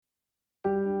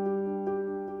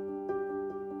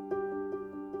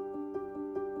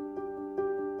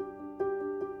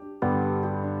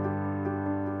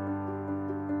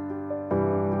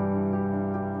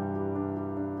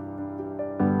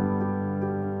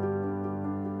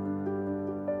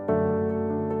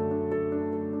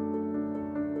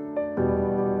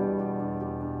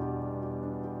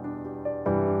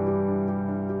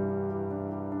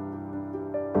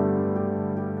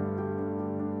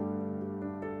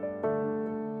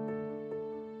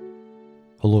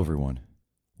Hello, everyone.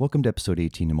 Welcome to episode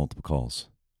 18 of Multiple Calls.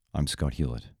 I'm Scott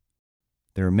Hewlett.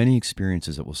 There are many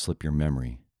experiences that will slip your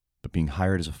memory, but being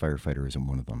hired as a firefighter isn't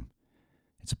one of them.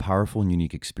 It's a powerful and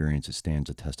unique experience that stands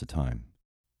the test of time.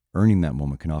 Earning that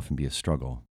moment can often be a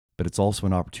struggle, but it's also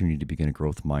an opportunity to begin a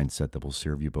growth mindset that will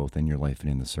serve you both in your life and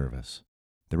in the service.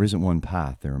 There isn't one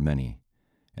path, there are many,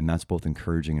 and that's both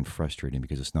encouraging and frustrating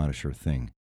because it's not a sure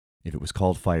thing. If it was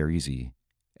called Fire Easy,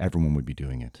 everyone would be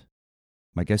doing it.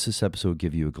 My guests this episode will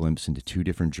give you a glimpse into two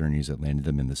different journeys that landed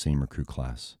them in the same recruit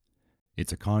class.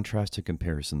 It's a contrast and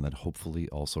comparison that hopefully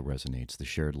also resonates the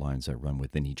shared lines that run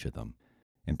within each of them,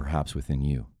 and perhaps within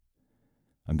you.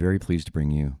 I'm very pleased to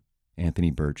bring you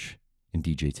Anthony Birch and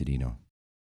DJ Tadino.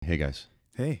 Hey guys,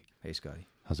 Hey, Hey, Scotty.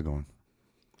 how's it going?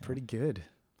 pretty good.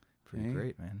 Pretty Hey.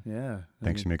 great, man. Yeah.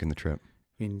 Thanks for making the trip.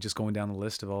 just going down the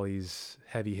list of all these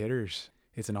heavy hitters.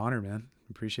 It's an honor, man.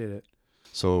 Appreciate it.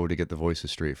 So to get the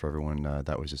voices straight for everyone,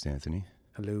 that was just Anthony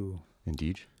Hello. and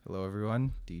Deej. Hello,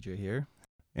 everyone. DJ here.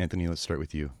 Anthony, let's start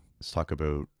with you. Let's talk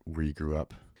about where you grew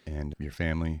up and your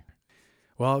family.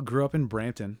 Well, grew up in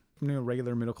Brampton. I'm in a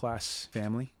regular middle class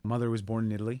family. Mother was born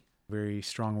in Italy. Very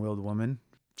strong-willed woman.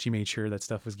 She made sure that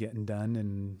stuff was getting done.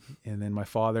 And then my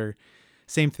father,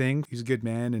 same thing. He's a good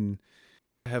man. And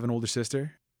I have an older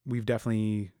sister. We've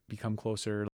definitely become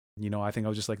closer. I think I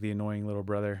was just like the annoying little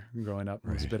brother growing up.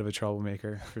 I was a Right. bit of a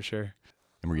troublemaker for sure.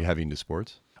 And were you heavy into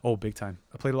sports? Oh, big time.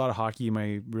 I played a lot of hockey in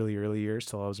my really early years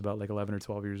till I was about like 11 or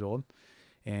 12 years old,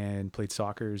 and played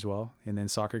soccer as well. And then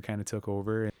soccer kind of took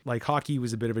over. Like hockey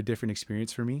was a bit of a different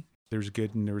experience for me. There was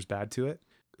good and there was bad to it.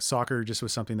 Soccer just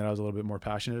was something that I was a little bit more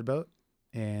passionate about.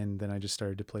 And then I just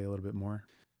started to play a little bit more.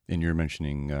 And you're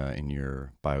mentioning in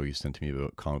your bio, you sent to me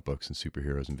about comic books and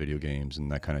superheroes and video games, and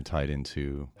that kind of tied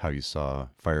into how you saw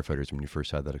firefighters when you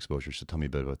first had that exposure. So tell me a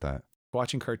bit about that.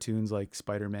 Watching cartoons like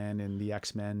Spider-Man and the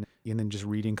X-Men, and then just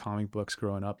reading comic books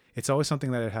growing up. It's always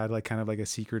something that I had like kind of like a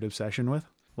secret obsession with.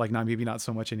 Like not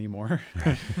so much anymore.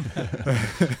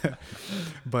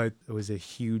 But it was a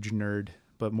huge nerd,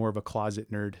 but more of a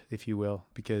closet nerd, if you will,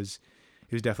 because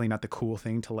it was definitely not the cool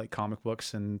thing to like comic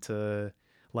books and to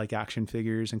like action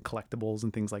figures and collectibles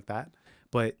and things like that.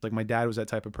 But like my dad was that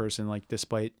type of person, like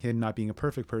despite him not being a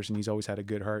perfect person, he's always had a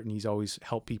good heart and he's always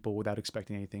helped people without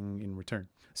expecting anything in return.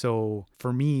 So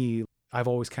for me, I've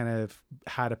always kind of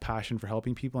had a passion for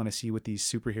helping people, and I see what these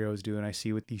superheroes do and I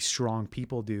see what these strong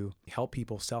people do, help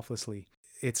people selflessly.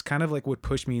 It's kind of like what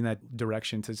pushed me in that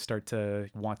direction to start to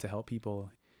want to help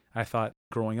people. I thought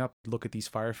growing up, look at these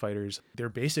firefighters. They're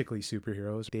basically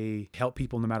superheroes. They help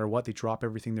people no matter what. They drop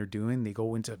everything they're doing. They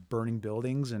go into burning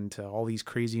buildings and to all these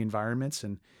crazy environments.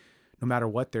 And no matter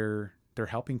what, they're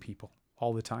helping people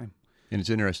all the time. And it's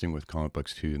interesting with comic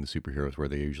books too, and the superheroes, where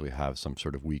they usually have some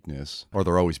sort of weakness, or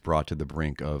they're always brought to the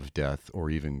brink of death or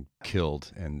even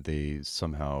killed, and they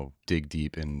somehow dig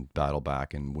deep and battle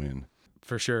back and win.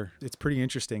 For sure. It's pretty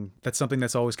interesting. That's something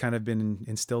that's always kind of been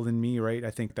instilled in me, right? I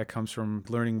think that comes from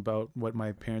learning about what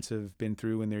my parents have been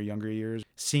through in their younger years,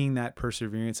 seeing that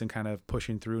perseverance and kind of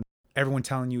pushing through. Everyone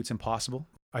telling you it's impossible.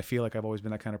 I feel like I've always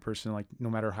been that kind of person, like no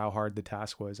matter how hard the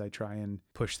task was, I try and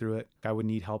push through it. I would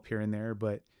need help here and there,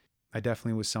 but I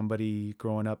definitely was somebody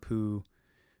growing up who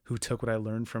took what I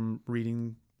learned from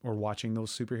reading or watching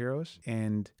those superheroes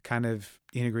and kind of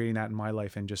integrating that in my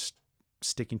life and just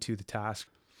sticking to the task.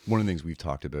 One of the things we've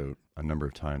talked about a number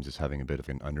of times is having a bit of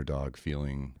an underdog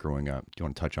feeling growing up. Do you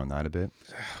want to touch on that a bit?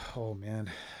 Oh man,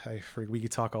 we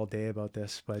could talk all day about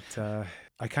this, but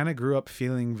I kind of grew up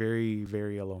feeling very,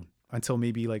 very alone until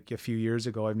maybe like a few years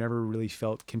ago. I've never really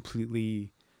felt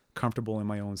completely comfortable in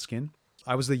my own skin.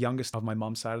 I was the youngest of my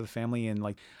mom's side of the family, and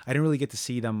like I didn't really get to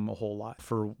see them a whole lot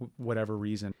for whatever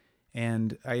reason.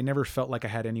 And I never felt like I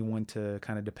had anyone to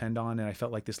kind of depend on. And I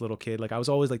felt like this little kid, like I was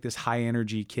always like this high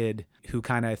energy kid who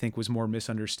kind of, I think, was more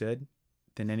misunderstood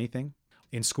than anything.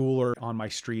 In school or on my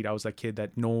street, I was that kid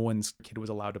that no one's kid was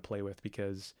allowed to play with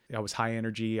because I was high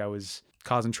energy. I was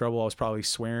causing trouble. I was probably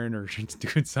swearing or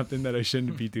doing something that I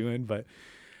shouldn't be doing. But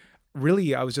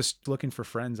really, I was just looking for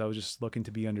friends. I was just looking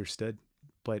to be understood.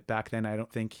 But back then, I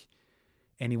don't think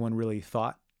anyone really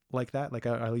thought like that, like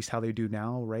at least how they do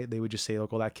now, right? They would just say,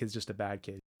 like, well, that kid's just a bad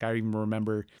kid. I even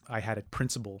remember I had a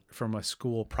principal from a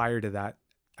school prior to that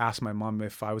ask my mom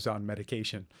if I was on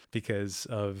medication because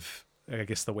of, I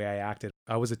guess, the way I acted.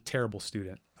 I was a terrible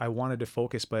student. I wanted to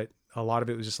focus, but a lot of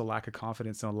it was just a lack of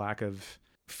confidence and a lack of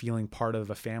feeling part of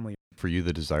a family. For you,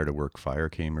 the desire to work fire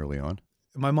came early on?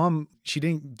 My mom, she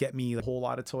didn't get me a whole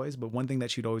lot of toys, but one thing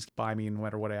that she'd always buy me no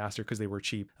matter what I asked her, because they were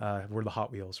cheap, were the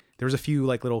Hot Wheels. There was a few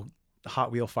like little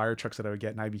Hot Wheel fire trucks that I would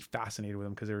get, and I'd be fascinated with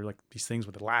them because they were like these things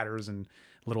with the ladders and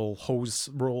little hose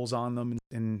rolls on them.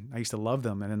 And I used to love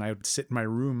them. And then I would sit in my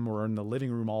room or in the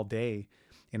living room all day,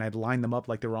 and I'd line them up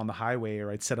like they were on the highway,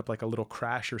 or I'd set up like a little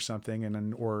crash or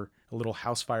something, or a little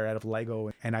house fire out of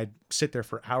Lego. And I'd sit there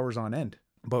for hours on end.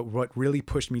 But what really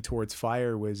pushed me towards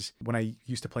fire was when I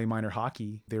used to play minor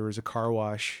hockey. There was a car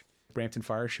wash. Brampton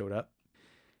Fire showed up.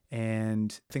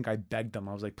 And I think I begged them.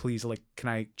 I was like, please, like, can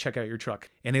I check out your truck?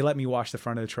 And they let me wash the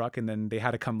front of the truck. And then they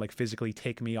had to come like physically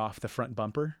take me off the front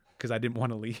bumper because I didn't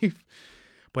want to leave.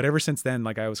 But ever since then,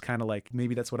 like I was kind of like,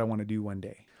 maybe that's what I want to do one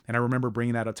day. And I remember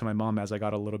bringing that up to my mom as I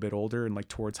got a little bit older and like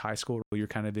towards high school. You're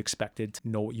kind of expected to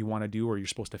know what you want to do, or you're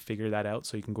supposed to figure that out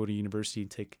so you can go to university and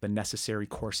take the necessary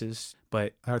courses.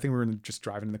 But I think we were just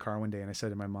driving in the car one day and I said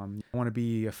to my mom, I want to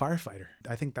be a firefighter.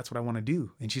 I think that's what I want to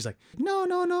do. And she's like, no,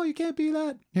 you can't be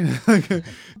that. You know, like,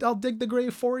 I'll dig the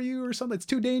grave for you or something. It's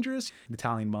too dangerous.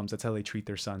 Italian moms, that's how they treat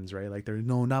their sons, right? Like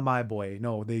no, not my boy.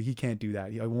 No, he can't do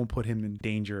that. I won't put him in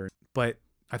danger. But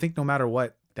I think no matter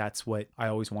what, that's what I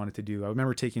always wanted to do. I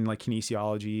remember taking like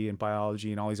kinesiology and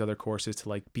biology and all these other courses to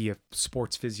like be a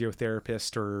sports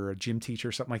physiotherapist or a gym teacher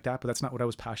or something like that. But that's not what I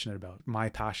was passionate about. My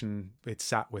passion, it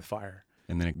sat with fire.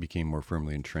 And then it became more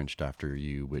firmly entrenched after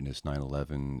you witnessed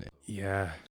 9/11.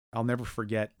 Yeah. I'll never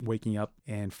forget waking up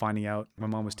and finding out my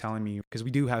mom was telling me, because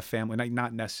we do have family,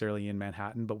 not necessarily in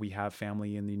Manhattan, but we have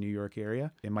family in the New York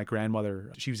area. And my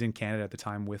grandmother, she was in Canada at the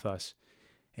time with us.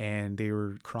 And they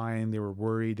were crying, they were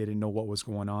worried, they didn't know what was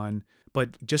going on.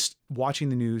 But just watching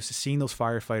the news, seeing those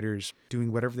firefighters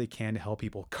doing whatever they can to help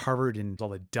people, covered in all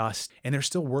the dust, and they're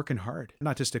still working hard.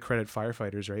 Not just to credit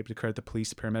firefighters, right, but to credit the police,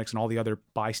 the paramedics, and all the other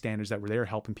bystanders that were there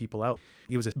helping people out.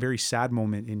 It was a very sad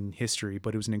moment in history,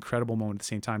 but it was an incredible moment at the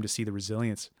same time to see the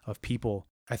resilience of people.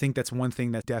 I think that's one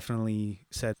thing that definitely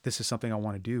said, this is something I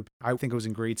want to do. I think it was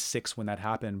in grade 6 when that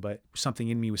happened, but something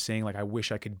in me was saying, like, I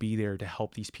wish I could be there to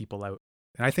help these people out.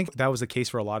 And I think that was the case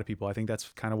for a lot of people. I think that's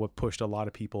kind of what pushed a lot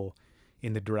of people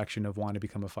in the direction of wanting to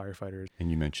become a firefighter.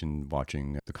 And you mentioned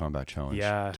watching the Combat Challenge.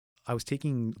 Yeah. I was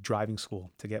taking driving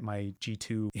school to get my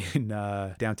G2 in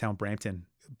downtown Brampton.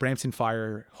 Brampton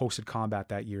Fire hosted combat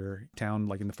that year, down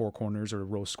like in the Four Corners or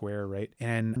Rose Square, right?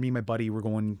 And me and my buddy were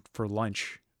going for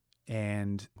lunch.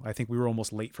 And I think we were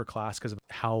almost late for class because of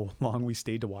how long we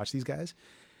stayed to watch these guys.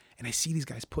 And I see these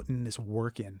guys putting this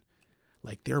work in.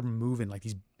 Like they're moving like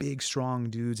these big, strong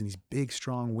dudes and these big,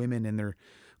 strong women, and they're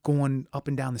going up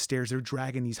and down the stairs. They're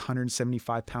dragging these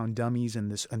 175-pound dummies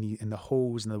and the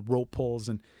hose and the rope pulls.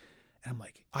 And I'm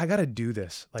like, I got to do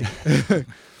this. Like,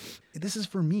 this is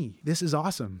for me. This is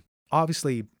awesome.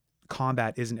 Obviously,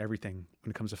 combat isn't everything when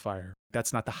it comes to fire.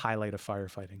 That's not the highlight of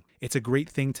firefighting. It's a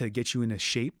great thing to get you into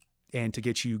shape and to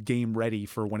get you game ready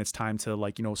for when it's time to,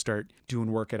 like, you know, start doing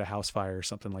work at a house fire or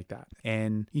something like that.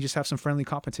 And you just have some friendly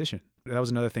competition. That was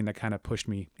another thing that kind of pushed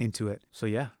me into it. So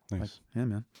yeah. Nice. Like, yeah,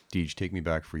 man. Deej, take me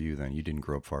back for you then. You didn't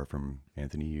grow up far from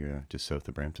Anthony, just south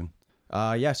of Brampton.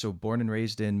 Yeah, so born and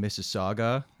raised in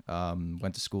Mississauga.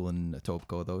 Went to school in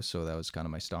Etobicoke though, so that was kind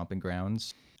of my stomping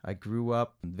grounds. I grew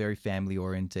up very family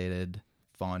orientated.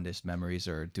 Fondest memories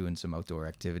are doing some outdoor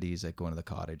activities, like going to the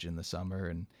cottage in the summer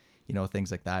and, you know,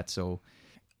 things like that. So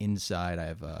inside I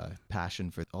have a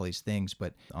passion for all these things,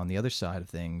 but on the other side of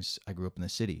things, I grew up in the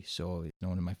city. So no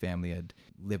one in my family had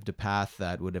lived a path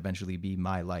that would eventually be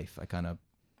my life. I kind of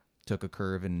took a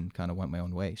curve and kind of went my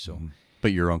own way. So. Mm-hmm.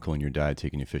 But your uncle and your dad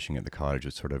taking you fishing at the cottage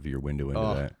was sort of your window into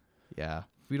that. Yeah.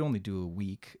 We'd only do a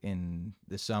week in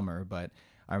the summer, but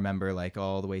I remember like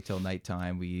all the way till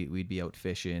nighttime, we'd be out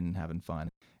fishing, having fun.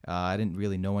 I didn't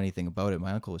really know anything about it.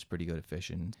 My uncle was pretty good at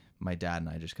fishing. My dad and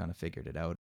I just kind of figured it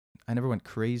out. I never went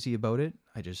crazy about it.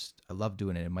 I loved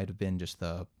doing it. It might have been just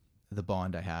the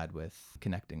bond I had with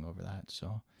connecting over that.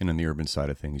 So. And on the urban side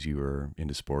of things, you were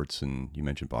into sports and you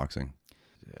mentioned boxing.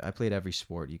 I played every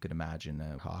sport you could imagine,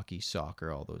 hockey,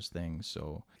 soccer, all those things.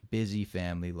 So busy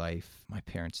family life. My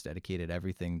parents dedicated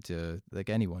everything to, like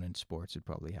anyone in sports would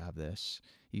probably have this.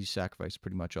 You sacrifice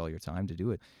pretty much all your time to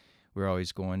do it. We're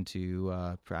always going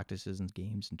to practices and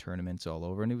games and tournaments all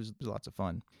over, and it was lots of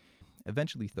fun.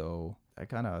 Eventually, though, I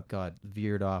kind of got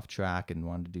veered off track and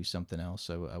wanted to do something else.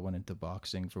 So I went into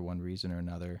boxing for one reason or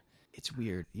another. It's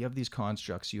weird. You have these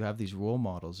constructs. You have these role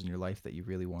models in your life that you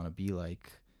really want to be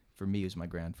like. For me, it was my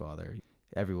grandfather.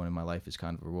 Everyone in my life is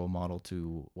kind of a role model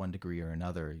to one degree or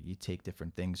another. You take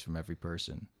different things from every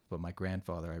person. But my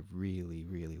grandfather, I really,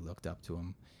 really looked up to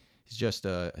him. He's just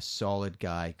a solid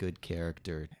guy, good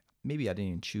character. Maybe I didn't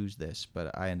even choose this,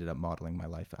 but I ended up modeling my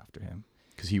life after him.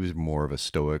 Because he was more of a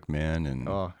stoic man. And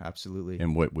oh, absolutely.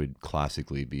 And what would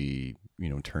classically be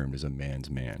termed as a man's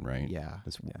man, right? Yeah.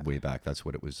 That's Yeah. way back. That's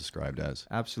what it was described as.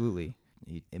 Absolutely.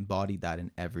 He embodied that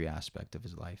in every aspect of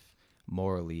his life,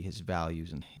 morally, his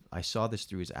values. And I saw this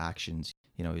through his actions.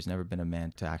 He's never been a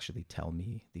man to actually tell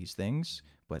me these things,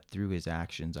 but through his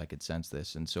actions, I could sense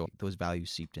this. And so those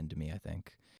values seeped into me, I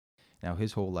think. Now,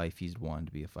 his whole life, he's wanted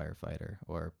to be a firefighter,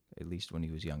 or at least when he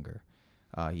was younger.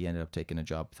 He ended up taking a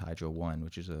job with Hydro One,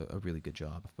 which is a really good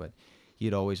job. But he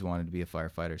had always wanted to be a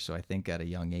firefighter. So I think at a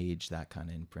young age, that kind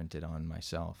of imprinted on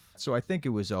myself. So I think it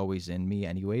was always in me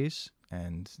anyways.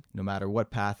 And no matter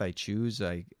what path I choose,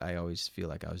 I always feel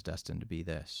like I was destined to be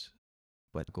this.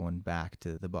 But going back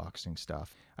to the boxing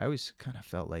stuff, I always kind of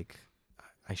felt like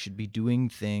I should be doing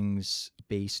things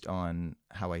based on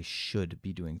how I should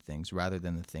be doing things rather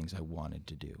than the things I wanted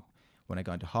to do. When I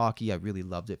got into hockey, I really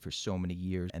loved it for so many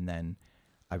years. And then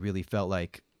I really felt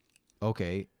like,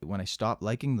 okay, when I stopped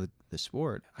liking the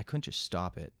sport, I couldn't just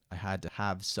stop it. I had to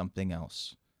have something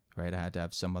else, right? I had to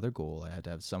have some other goal. I had to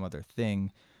have some other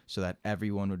thing so that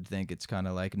everyone would think it's kind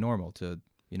of like normal to,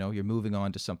 you're moving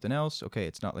on to something else. Okay,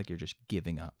 it's not like you're just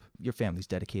giving up. Your family's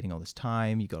dedicating all this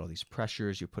time. You got all these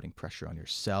pressures. You're putting pressure on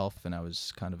yourself. And I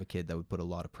was kind of a kid that would put a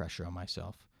lot of pressure on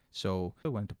myself. So I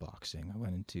went into boxing. I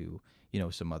went into,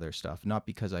 some other stuff, not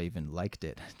because I even liked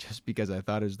it, just because I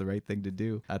thought it was the right thing to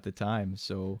do at the time.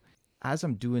 So as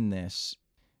I'm doing this,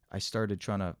 I started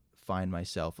trying to find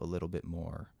myself a little bit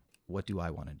more. What do I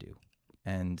want to do?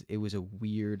 And it was a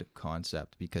weird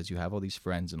concept because you have all these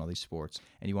friends and all these sports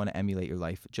and you want to emulate your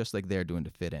life just like they're doing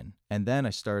to fit in. And then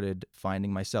I started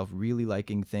finding myself really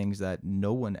liking things that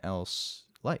no one else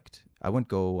liked. I wouldn't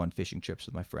go on fishing trips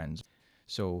with my friends.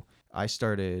 So I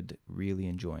started really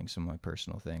enjoying some of my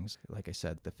personal things. Like I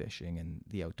said, the fishing and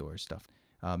the outdoor stuff.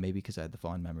 Maybe because I had the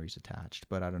fond memories attached.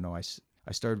 But I don't know.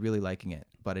 I started really liking it,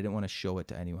 but I didn't want to show it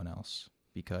to anyone else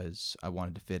because I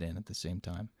wanted to fit in at the same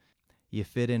time. You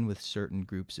fit in with certain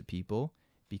groups of people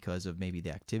because of maybe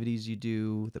the activities you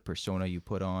do, the persona you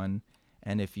put on.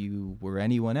 And if you were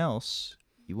anyone else,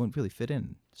 you wouldn't really fit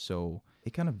in. So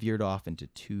it kind of veered off into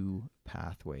two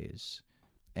pathways.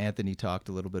 Anthony talked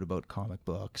a little bit about comic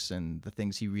books and the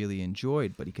things he really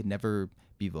enjoyed, but he could never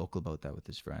be vocal about that with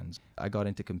his friends. I got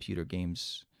into computer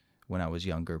games when I was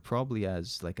younger, probably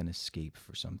as like an escape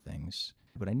for some things.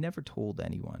 But I never told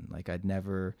anyone. Like I'd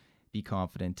never be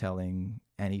confident telling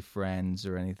any friends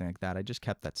or anything like that. I just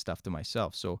kept that stuff to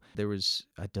myself. So there was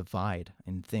a divide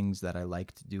in things that I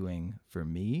liked doing for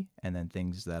me and then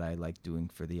things that I liked doing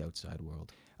for the outside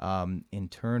world.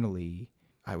 Internally,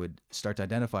 I would start to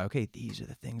identify, okay, these are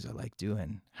the things I like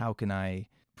doing. How can I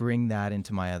bring that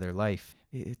into my other life?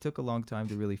 It took a long time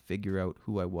to really figure out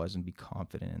who I was and be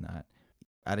confident in that.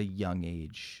 At a young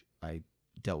age, I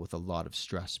dealt with a lot of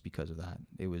stress because of that.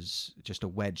 It was just a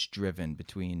wedge driven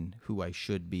between who I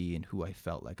should be and who I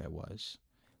felt like I was.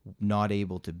 Not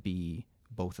able to be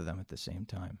both of them at the same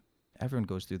time. Everyone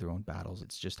goes through their own battles.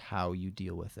 It's just how you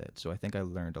deal with it. So I think I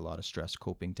learned a lot of stress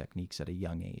coping techniques at a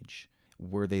young age.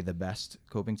 Were they the best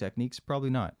coping techniques? Probably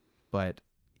not. But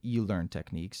you learn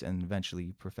techniques and eventually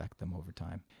you perfect them over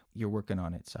time. You're working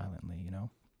on it silently,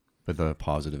 But the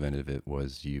positive end of it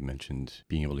was you mentioned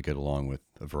being able to get along with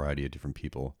a variety of different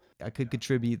people. I could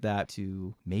contribute that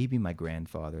to maybe my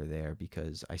grandfather there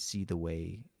because I see the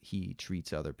way he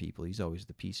treats other people. He's always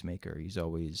the peacemaker. He's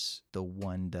always the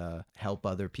one to help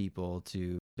other people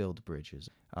to build bridges.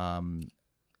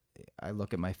 I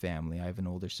look at my family. I have an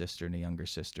older sister and a younger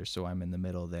sister, so I'm in the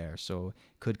middle there. So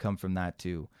it could come from that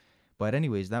too. But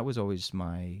anyways, that was always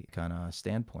my kind of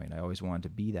standpoint. I always wanted to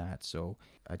be that. So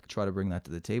I try to bring that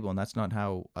to the table. And that's not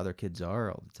how other kids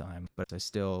are all the time. But I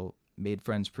still made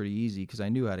friends pretty easy because I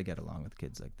knew how to get along with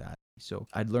kids like that. So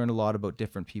I'd learn a lot about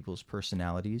different people's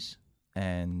personalities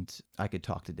and I could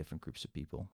talk to different groups of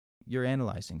people. You're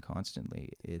analyzing constantly.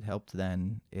 It helped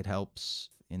then. It helps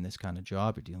in this kind of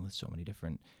job. You're dealing with so many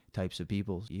different types of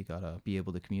people. You got to be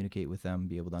able to communicate with them,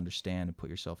 be able to understand and put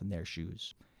yourself in their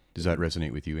shoes. Does that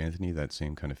resonate with you, Anthony, that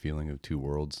same kind of feeling of two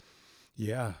worlds?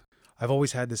 Yeah. I've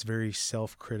always had this very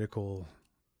self-critical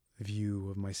view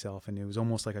of myself, and it was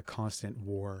almost like a constant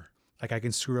war. Like I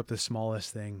can screw up the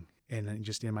smallest thing, and then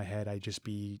just in my head, I'd just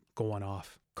be going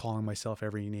off, calling myself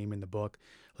every name in the book.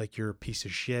 Like, you're a piece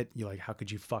of shit. You're like, how could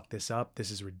you fuck this up?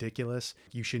 This is ridiculous.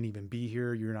 You shouldn't even be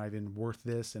here. You're not even worth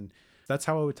this. And that's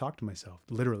how I would talk to myself,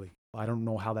 literally. I don't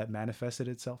know how that manifested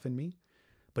itself in me,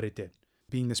 but it did.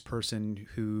 Being this person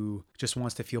who just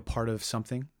wants to feel part of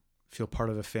something, feel part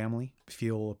of a family,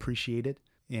 feel appreciated.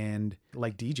 And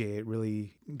like DJ, it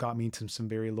really got me to some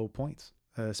very low points,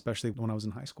 especially when I was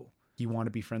in high school. you want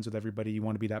to be friends with everybody. You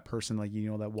want to be that person, like, you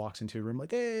know, that walks into a room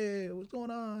like, hey, what's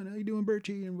going on? How you doing,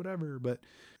 Birchie? And whatever. But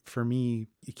for me,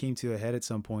 it came to a head at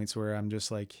some points where I'm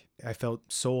just like, I felt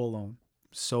so alone,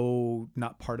 so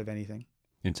not part of anything.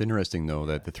 It's interesting, though,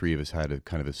 that the three of us had a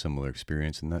kind of a similar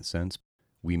experience in that sense.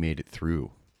 We made it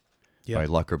through by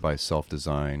luck or by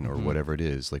self-design or whatever it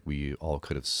is. Like, we all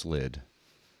could have slid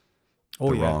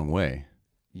the wrong way.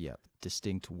 Yep.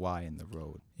 Distinct Y in the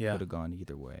road. Yeah. Could have gone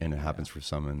either way. And it happens for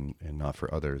some and not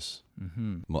for others.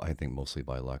 Well, I think mostly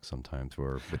by luck sometimes,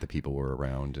 or with the people we're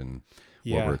around and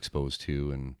what we're exposed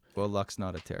to. And well, luck's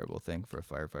not a terrible thing for a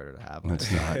firefighter to have.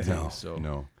 it's not. No. So.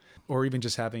 No. Or even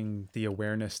just having the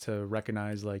awareness to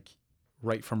recognize like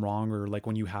right from wrong, or like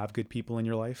when you have good people in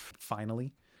your life,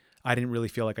 finally. I didn't really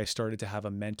feel like I started to have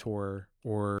a mentor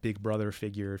or big brother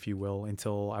figure, if you will,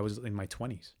 until I was in my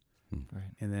 20s.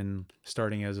 Right. And then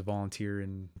starting as a volunteer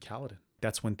in Caledon.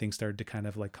 That's when things started to kind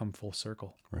of like come full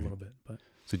circle a little bit. But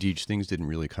so Deej, things didn't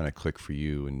really kind of click for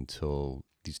you until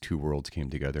these two worlds came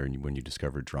together and when you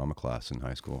discovered drama class in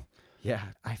high school. Yeah.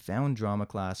 I found drama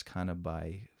class kind of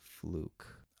by fluke.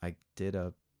 I did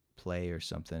a play or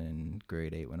something in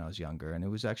grade 8 when I was younger, and it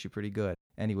was actually pretty good.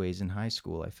 Anyways, in high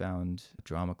school, I found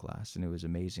drama class, and it was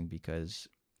amazing because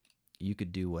you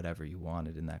could do whatever you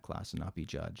wanted in that class and not be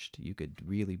judged. You could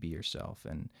really be yourself,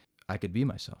 and I could be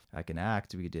myself. I can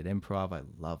act. We did improv. I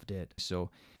loved it. So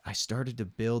I started to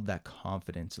build that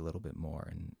confidence a little bit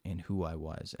more in who I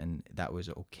was, and that was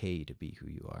okay to be who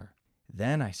you are.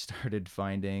 Then I started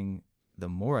finding the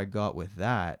more I got with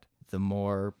that, the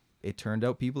more it turned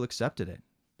out people accepted it.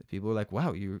 The people were like,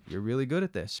 wow, you're really good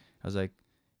at this. I was like,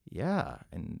 yeah,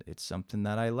 and it's something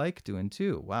that I like doing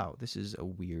too. Wow, this is a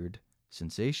weird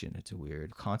sensation. It's a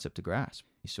weird concept to grasp.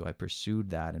 So I pursued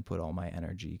that and put all my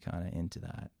energy kind of into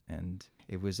that. And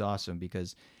it was awesome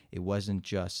because it wasn't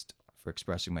just for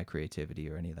expressing my creativity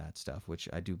or any of that stuff, which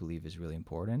I do believe is really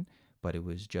important, but it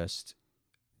was just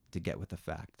to get with the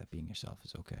fact that being yourself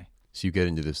is okay. So you get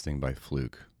into this thing by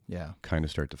fluke. Yeah. Kind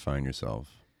of start to find yourself.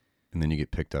 And then you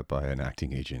get picked up by an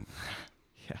acting agent.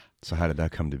 Yeah. So how did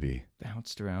that come to be?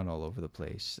 Bounced around all over the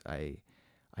place. I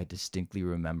distinctly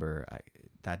remember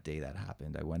that day that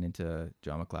happened. I went into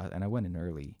drama class, and I went in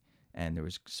early, and there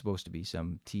was supposed to be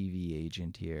some TV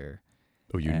agent here.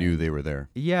 Oh, you knew they were there?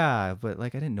 Yeah, but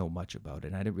like I didn't know much about it,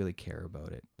 and I didn't really care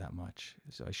about it that much.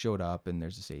 So I showed up, and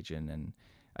there's this agent, and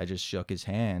I just shook his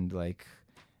hand. Like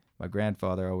my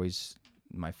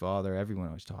father, everyone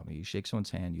always taught me, you shake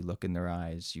someone's hand, you look in their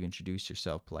eyes, you introduce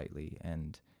yourself politely,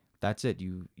 and that's it.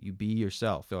 You be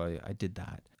yourself. So I did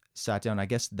that. Sat down. I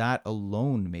guess that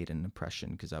alone made an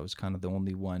impression because I was kind of the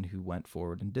only one who went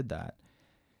forward and did that.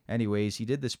 Anyways, he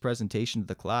did this presentation to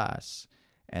the class,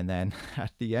 and then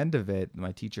at the end of it,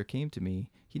 my teacher came to me.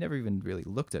 He never even really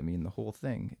looked at me in the whole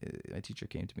thing. My teacher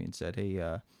came to me and said,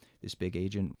 hey, this big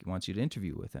agent wants you to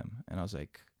interview with him. And I was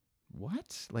like,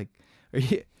 what? Like, are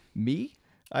you me?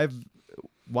 I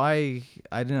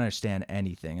didn't understand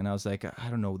anything. And I was like, I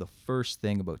don't know the first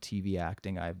thing about TV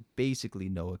acting. I have basically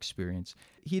no experience.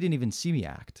 He didn't even see me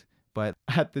act. But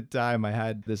at the time, I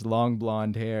had this long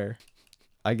blonde hair.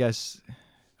 I guess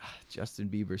Justin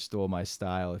Bieber stole my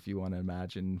style, if you want to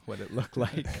imagine what it looked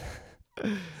like.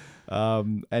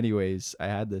 Anyways, I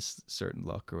had this certain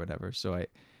look or whatever. So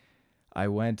I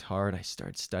went hard. I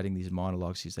started studying these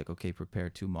monologues. He's like, okay, prepare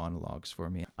 2 monologues for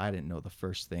me. I didn't know the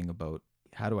first thing about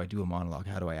how do I do a monologue?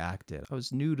 How do I act it? I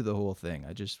was new to the whole thing.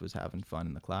 I just was having fun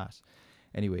in the class.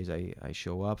 Anyways, I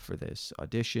show up for this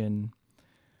audition.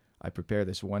 I prepare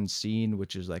this one scene,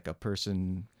 which is like a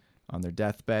person on their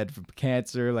deathbed from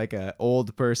cancer, like an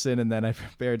old person. And then I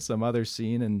prepared some other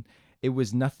scene, and it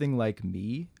was nothing like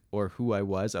me or who I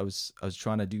was. I was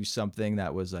trying to do something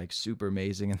that was like super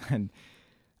amazing. And then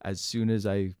as soon as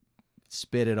I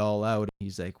spit it all out,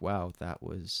 he's like, wow, that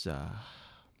was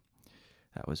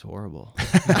horrible.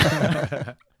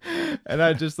 And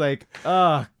I just like,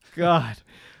 oh God,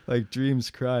 like dreams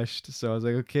crushed. So I was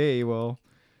like, okay, well,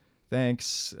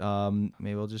 thanks.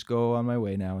 Maybe I'll just go on my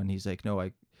way now. And he's like, no,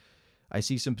 I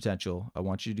see some potential. I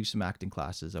want you to do some acting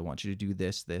classes. I want you to do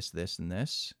this, this, this, and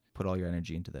this. Put all your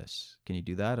energy into this. Can you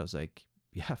do that? I was like,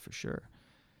 yeah, for sure.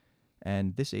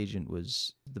 And this agent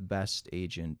was the best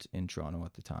agent in Toronto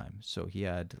at the time. So he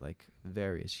had like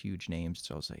various huge names.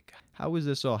 So I was like, how is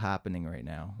this all happening right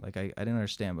now? Like, I didn't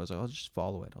understand, but I was like, I'll just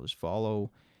follow it. I'll just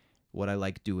follow what I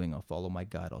like doing. I'll follow my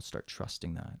gut. I'll start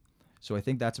trusting that. So I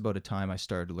think that's about a time I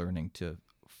started learning to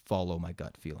follow my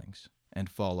gut feelings and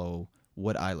follow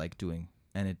what I like doing.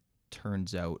 And it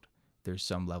turns out there's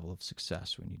some level of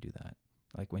success when you do that.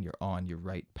 Like when you're on your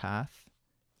right path,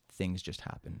 things just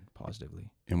happen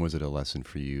positively. And was it a lesson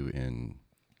for you in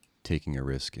taking a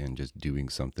risk and just doing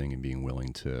something and being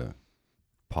willing to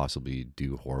possibly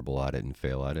do horrible at it and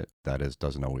fail at it,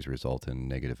 doesn't always result in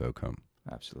negative outcome.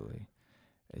 Absolutely.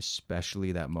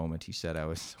 Especially that moment he said I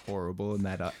was horrible, and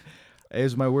that it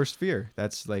was my worst fear.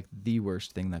 That's like the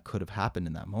worst thing that could have happened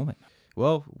in that moment.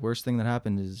 Well, worst thing that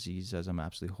happened is he says I'm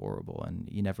absolutely horrible, and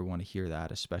you never want to hear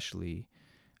that, especially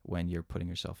when you're putting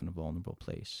yourself in a vulnerable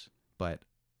place. But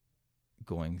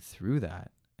going through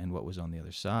that, and what was on the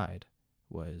other side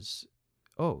was,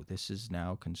 oh, this is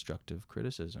now constructive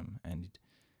criticism, and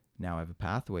now I have a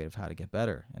pathway of how to get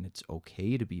better, and it's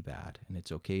okay to be bad, and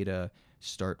it's okay to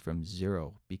start from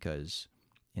zero, because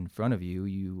in front of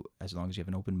you, as long as you have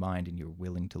an open mind and you're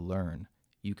willing to learn,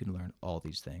 you can learn all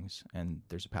these things, and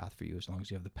there's a path for you as long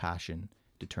as you have the passion,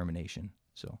 determination.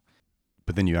 So,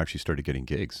 but then you actually started getting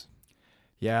gigs.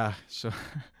 Yeah, so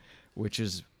which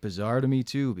is bizarre to me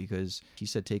too, because he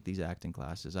said take these acting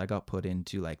classes. I got put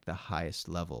into like the highest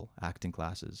level acting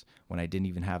classes when I didn't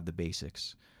even have the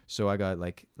basics. So I got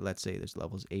like, let's say there's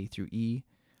levels A through E.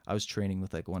 I was training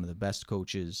with like one of the best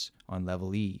coaches on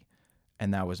level E,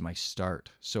 and that was my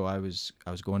start. So I was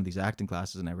going to these acting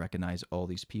classes, and I recognized all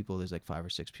these people. There's like 5 or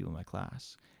 6 people in my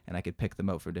class, and I could pick them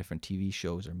out for different TV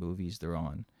shows or movies they're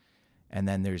on. And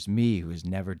then there's me, who has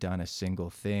never done a single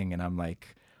thing, and I'm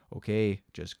like, okay,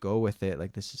 just go with it.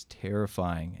 Like, this is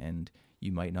terrifying, and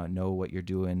you might not know what you're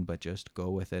doing, but just go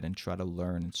with it and try to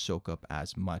learn and soak up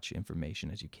as much information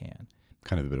as you can.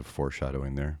 Kind of a bit of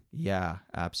foreshadowing there. Yeah,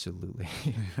 absolutely.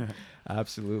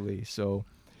 Absolutely. So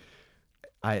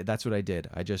that's what I did.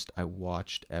 I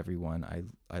watched everyone.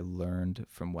 I learned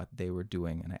from what they were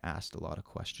doing, and I asked a lot of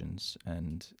questions,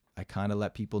 and I kind of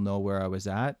let people know where I was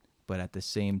at, but at the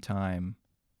same time,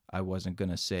 I wasn't going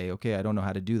to say, okay, I don't know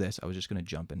how to do this. I was just going to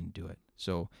jump in and do it.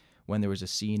 So when there was a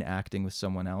scene acting with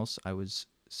someone else, I was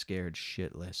scared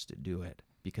shitless to do it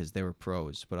because they were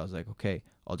pros. But I was like, okay,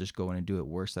 I'll just go in and do it.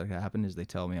 Worst that could happen is they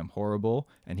tell me I'm horrible,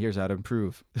 and here's how to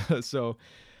improve. So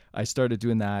I started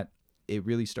doing that. It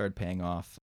really started paying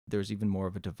off. There's even more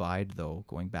of a divide, though,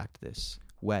 going back to this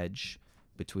wedge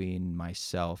between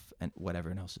myself and what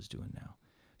everyone else is doing now.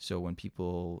 So when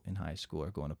people in high school are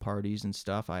going to parties and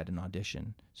stuff, I had an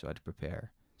audition, so I had to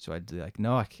prepare. So I'd be like,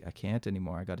 no, I can't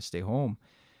anymore. I got to stay home.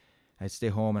 I'd stay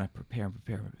home and I'd prepare.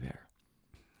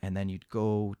 And then you'd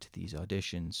go to these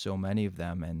auditions, so many of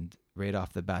them, and right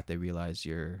off the bat, they realize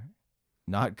you're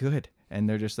not good. And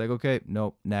they're just like, okay,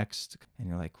 nope, next. And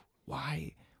you're like,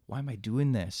 why? Why am I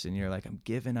doing this? And you're like, I'm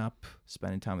giving up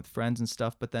spending time with friends and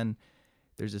stuff. But then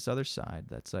there's this other side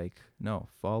that's like, no,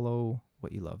 follow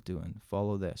what you love doing.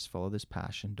 Follow this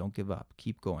passion. Don't give up.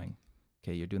 Keep going.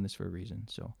 Okay, you're doing this for a reason.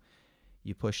 So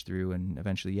you push through, and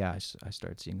eventually, yeah, I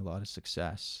started seeing a lot of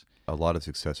success. A lot of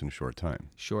success in a short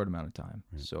time. Short amount of time.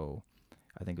 Right. So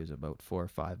I think it was about 4 or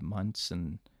 5 months,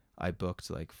 and I booked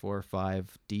like 4 or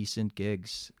 5 decent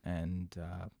gigs, and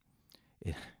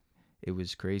it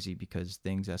was crazy because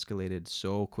things escalated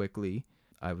so quickly.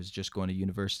 I was just going to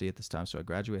university at this time, so I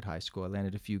graduated high school. I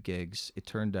landed a few gigs. It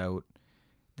turned out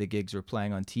the gigs were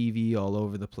playing on TV all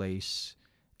over the place,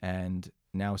 and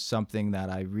now something that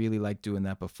I really liked doing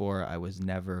that before I was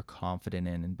never confident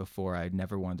in, and before I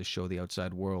never wanted to show the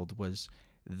outside world, was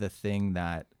the thing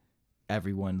that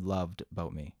everyone loved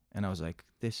about me. And I was like,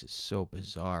 this is so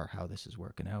bizarre how this is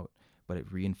working out, but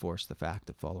it reinforced the fact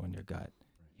of following your gut.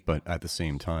 But at the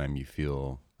same time, you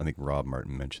feel, I think Rob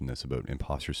Martin mentioned this about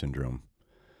imposter syndrome.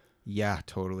 Yeah,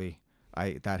 totally.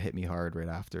 That hit me hard right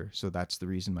after. So that's the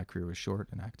reason my career was short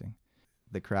in acting.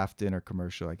 The Kraft Dinner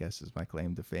commercial, I guess, is my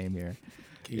claim to fame here.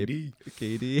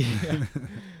 KD.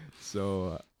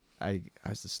 So I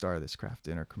was the star of this Kraft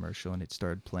Dinner commercial, and it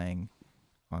started playing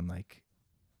on like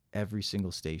every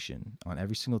single station, on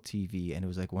every single TV, and it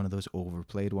was like one of those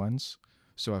overplayed ones.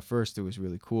 So at first it was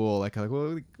really cool. Like,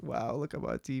 well, wow, look, I'm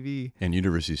on TV. And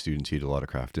university students eat a lot of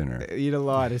Kraft Dinner. I eat a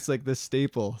lot. It's like the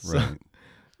staple. So right.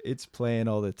 It's playing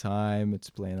all the time. It's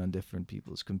playing on different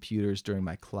people's computers during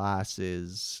my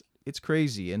classes. It's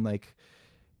crazy. And like,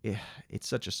 it's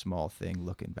such a small thing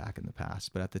looking back in the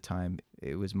past. But at the time,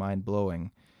 it was mind blowing.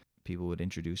 People would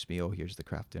introduce me, oh, here's the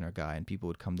Kraft Dinner guy. And people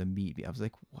would come to meet me. I was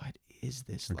like, what is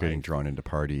this? You're getting drawn into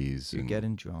parties. You're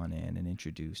getting drawn in and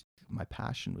introduced. My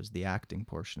passion was the acting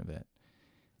portion of it.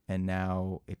 And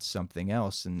now it's something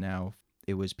else. And now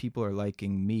it was people are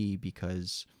liking me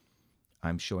because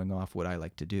I'm showing off what I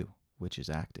like to do, which is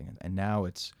acting. And now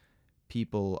it's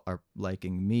people are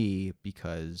liking me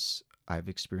because I've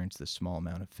experienced this small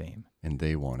amount of fame. And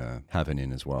they want to have an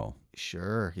in as well.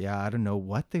 Sure. Yeah. I don't know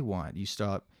what they want.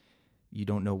 You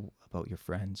don't know about your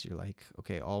friends. You're like,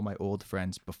 okay, all my old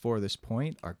friends before this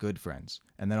point are good friends.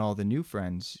 And then all the new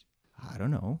friends, I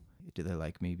don't know. Do they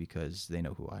like me because they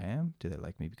know who I am? Do they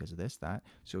like me because of this, that?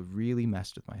 So it really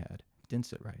messed with my head. It didn't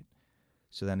sit right.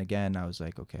 So then again, I was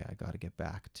like, okay, I got to get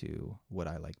back to what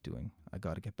I like doing. I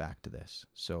got to get back to this.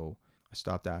 So I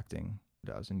stopped acting.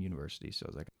 I was in university, so I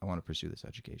was like, I want to pursue this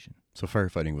education. So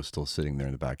firefighting was still sitting there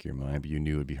in the back of your mind, but you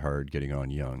knew it'd be hard getting on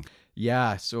young.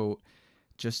 Yeah, so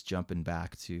just jumping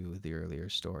back to the earlier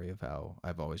story of how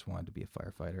I've always wanted to be a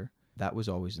firefighter, that was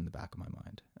always in the back of my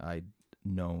mind. I'd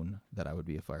known that I would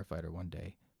be a firefighter one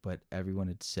day, but everyone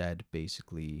had said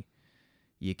basically,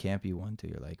 you can't be one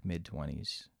till you're like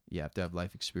mid-20s. You have to have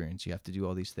life experience. You have to do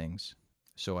all these things.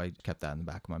 So I kept that in the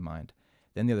back of my mind.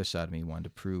 Then the other side of me wanted to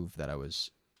prove that I was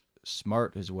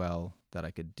smart as well, that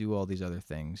I could do all these other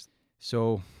things.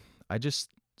 So I just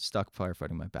stuck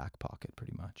firefighting in my back pocket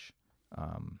pretty much.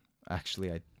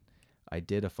 Actually, I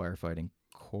did a firefighting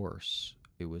course.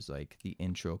 It was like the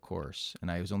intro course, and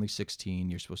I was only 16.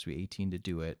 You're supposed to be 18 to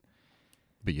do it.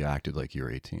 But you acted like you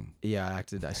were 18. Yeah, I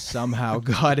acted. I somehow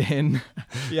got in.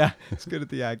 Yeah, it's good at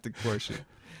the acting portion.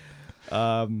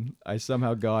 I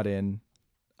somehow got in.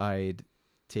 I'd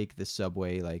take the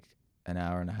subway like an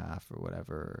hour and a half or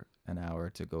whatever, an hour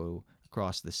to go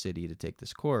across the city to take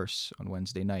this course on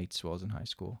Wednesday nights while I was in high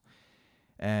school.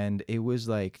 And it was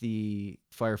like the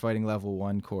firefighting level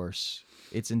 1 course.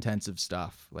 It's intensive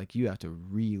stuff. Like you have to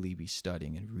really be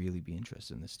studying and really be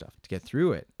interested in this stuff to get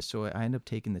through it. So I ended up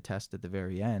taking the test at the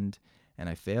very end and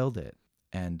I failed it.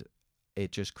 And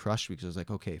it just crushed me because I was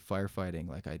like, okay, firefighting,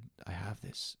 like I have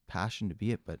this passion to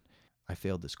be it, but I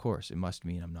failed this course. It must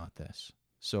mean I'm not this.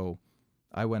 So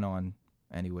I went on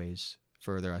anyways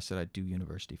further. I said I'd do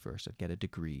university first. I'd get a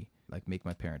degree, like make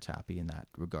my parents happy in that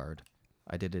regard.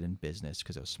 I did it in business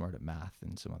because I was smart at math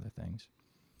and some other things.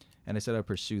 And I said I'd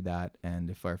pursue that, and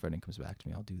if firefighting comes back to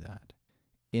me, I'll do that.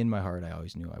 In my heart, I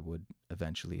always knew I would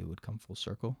eventually, it would come full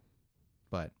circle,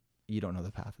 but you don't know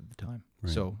the path at the time.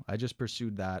 Right. So I just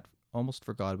pursued that, almost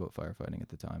forgot about firefighting at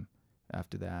the time.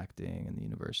 After the acting and the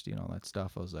university and all that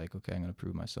stuff, I was like, okay, I'm going to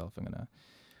prove myself. I'm going to,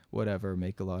 whatever,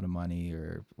 make a lot of money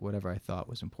or whatever I thought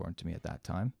was important to me at that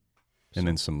time. And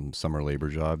then some summer labor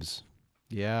jobs.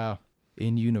 Yeah.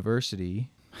 In university,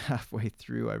 halfway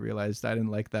through, I realized I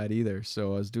didn't like that either.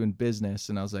 So I was doing business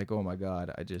and I was like, oh my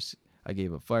God, I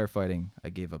gave up firefighting. I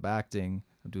gave up acting.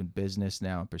 I'm doing business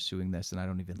now. I'm pursuing this and I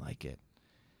don't even like it.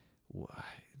 Why?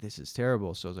 This is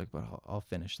terrible. So I was like, but I'll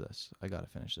finish this. I got to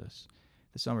finish this.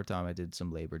 The summertime, I did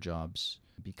some labor jobs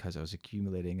because I was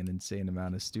accumulating an insane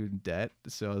amount of student debt.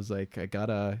 So I was like, I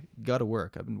gotta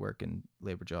work. I've been working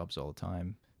labor jobs all the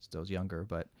time since I was younger,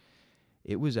 but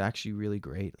it was actually really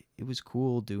great. It was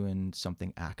cool doing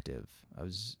something active. I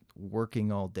was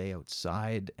working all day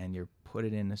outside and you're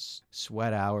putting in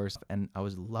sweat hours and I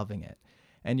was loving it.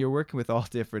 And you're working with all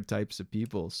different types of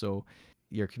people. So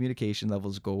your communication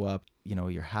levels go up, you know,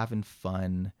 you're having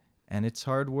fun and it's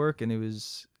hard work and it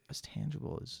was as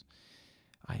tangible as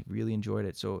I really enjoyed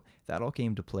it. So that all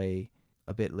came to play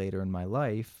a bit later in my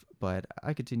life, but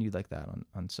I continued like that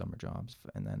on summer jobs.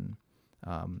 And then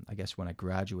I guess when I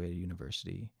graduated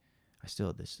university, I still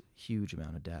had this huge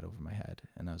amount of debt over my head.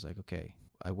 And I was like, okay,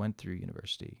 I went through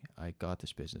university. I got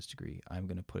this business degree. I'm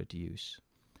going to put it to use.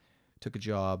 Took a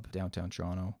job downtown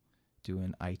Toronto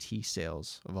doing IT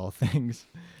sales of all things.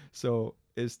 So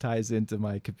this ties into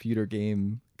my computer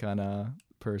game kind of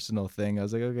personal thing. I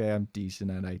was like, okay, I'm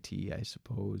decent at IT, I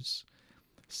suppose.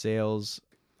 Sales,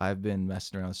 I've been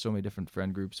messing around with so many different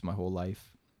friend groups my whole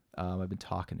life. I've been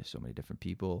talking to so many different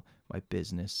people, my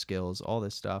business skills, all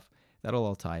this stuff. That'll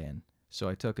all tie in. So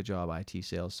I took a job, IT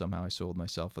sales. Somehow I sold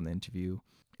myself on the interview.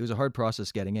 It was a hard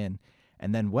process getting in.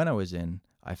 And then when I was in,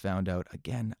 I found out,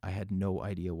 again, I had no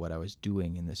idea what I was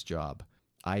doing in this job.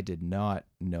 I did not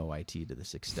know IT to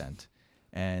this extent.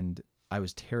 And I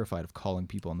was terrified of calling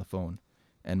people on the phone.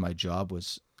 And my job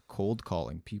was cold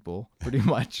calling people, pretty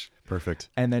much. Perfect.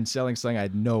 And then selling something I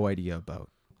had no idea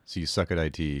about. So you suck at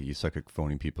IT, you suck at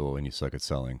phoning people, and you suck at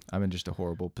selling. I'm in just a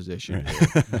horrible position.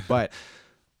 But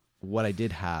what I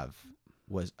did have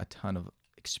was a ton of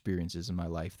experiences in my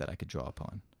life that I could draw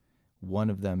upon. One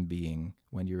of them being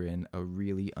when you're in a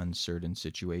really uncertain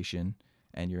situation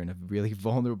and you're in a really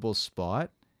vulnerable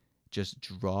spot, just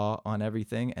draw on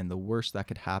everything. And the worst that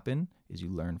could happen is you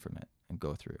learn from it and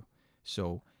go through.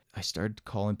 So I started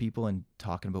calling people and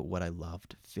talking about what I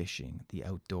loved, fishing, the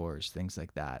outdoors, things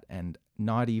like that. And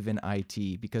not even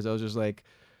IT, because I was just like,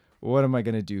 what am I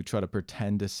going to do? Try to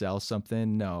pretend to sell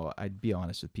something? No, I'd be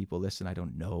honest with people. Listen, I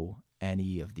don't know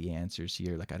any of the answers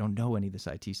here. Like, I don't know any of this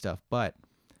IT stuff, but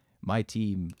my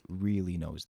team really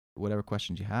knows. Whatever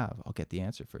questions you have, I'll get the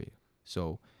answer for you.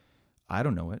 So I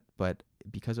don't know it, but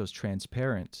because I was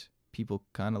transparent, people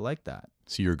kind of like that.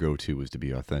 So your go-to was to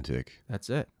be authentic, That's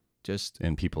it. Just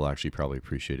and people actually probably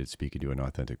appreciated speaking to an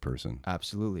authentic person.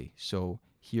 absolutely. So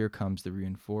here comes the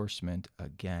reinforcement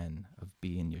again of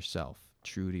being yourself,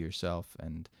 true to yourself,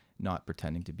 and not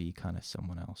pretending to be kind of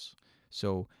someone else.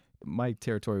 So my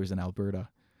territory was in Alberta,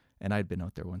 and I'd been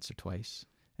out there once or twice,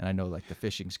 and I know like the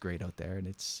fishing's great out there, and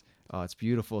it's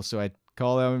beautiful. So I'd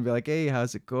call them and be like, hey,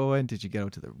 how's it going? Did you get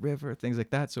out to the river? Things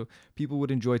like that. So people would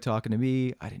enjoy talking to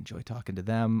me. I'd enjoy talking to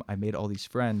them. I made all these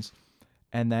friends.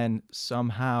 And then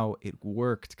somehow it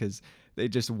worked because they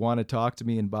just want to talk to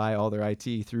me and buy all their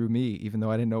IT through me, even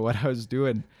though I didn't know what I was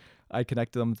doing. I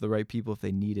connected them to the right people if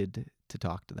they needed to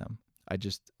talk to them. I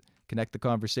just connect the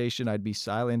conversation. I'd be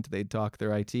silent. They'd talk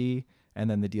their IT, and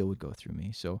then the deal would go through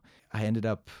me. So I ended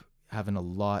up having a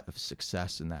lot of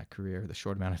success in that career. The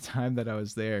short amount of time that I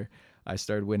was there, I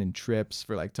started winning trips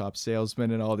for like top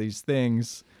salesman and all these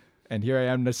things. And here I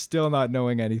am still not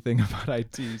knowing anything about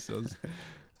IT. So I was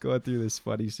going through this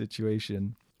funny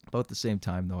situation. About the same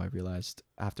time, though, I realized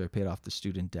after I paid off the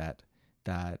student debt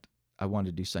that I wanted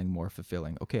to do something more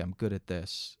fulfilling. Okay, I'm good at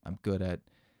this. I'm good at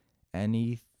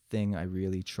anything I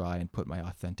really try and put my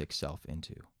authentic self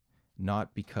into.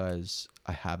 Not because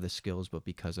I have the skills, but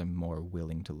because I'm more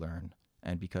willing to learn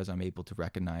and because I'm able to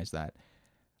recognize that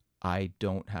I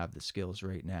don't have the skills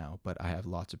right now, but I have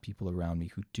lots of people around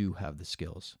me who do have the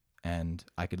skills, and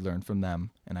I could learn from them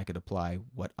and I could apply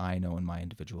what I know in my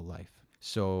individual life.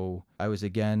 So I was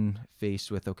again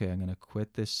faced with, okay, I'm going to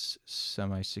quit this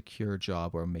semi-secure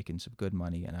job where I'm making some good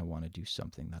money and I want to do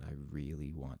something that I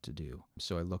really want to do.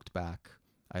 So I looked back.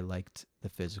 I liked the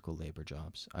physical labor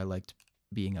jobs. I liked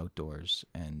being outdoors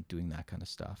and doing that kind of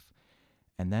stuff.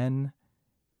 And then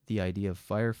the idea of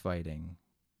firefighting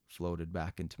floated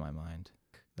back into my mind.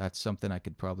 That's something I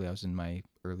was in my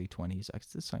early 20s.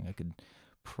 That's something I could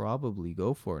probably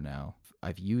go for now.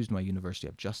 I've used my university.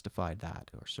 I've justified that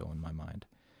or so in my mind.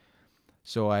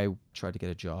 So I tried to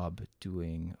get a job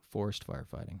doing forest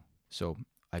firefighting. So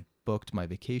I booked my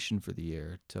vacation for the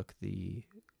year, took the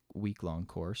week-long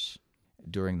course.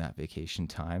 During that vacation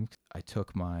time, I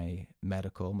took my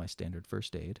medical, my standard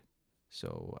first aid.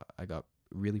 So I got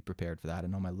really prepared for that.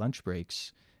 And on my lunch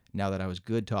breaks, now that I was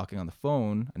good talking on the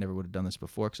phone, I never would have done this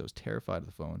before because I was terrified of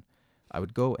the phone. I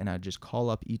would go and I'd just call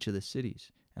up each of the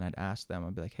cities and I'd ask them,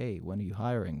 I'd be like, hey, when are you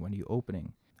hiring? When are you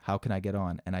opening? How can I get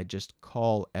on? And I'd just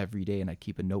call every day and I'd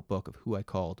keep a notebook of who I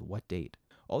called, what date.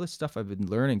 All this stuff I've been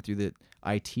learning through the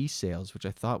IT sales, which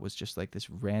I thought was just like this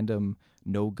random,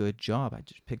 no good job. I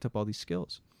just picked up all these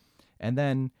skills. And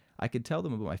then I could tell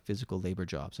them about my physical labor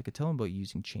jobs. I could tell them about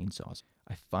using chainsaws.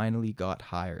 I finally got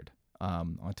hired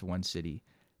onto one city.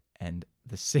 And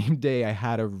the same day I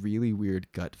had a really weird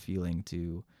gut feeling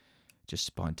to just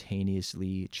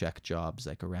spontaneously check jobs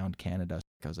like around Canada.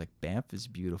 I was like, Banff is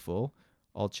beautiful.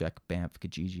 I'll check Banff,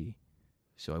 Kijiji.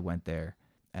 So I went there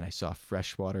and I saw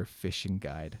freshwater fishing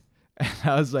guide. And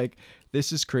I was like,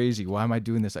 this is crazy. Why am I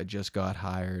doing this? I just got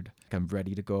hired. I'm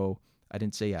ready to go. I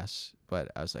didn't say yes,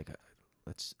 but I was like,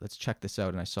 let's check this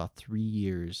out. And I saw 3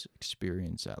 years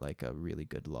experience at like a really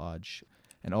good lodge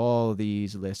and all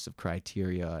these lists of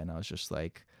criteria. And I was just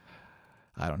like,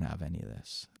 I don't have any of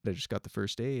this. I just got the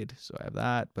first aid, so I have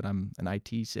that, but I'm an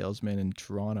IT salesman in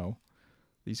Toronto.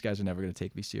 These guys are never going to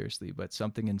take me seriously, but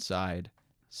something inside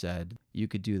said, you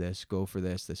could do this, go for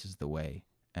this, this is the way.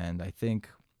 And I think,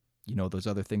 those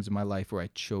other things in my life where I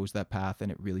chose that path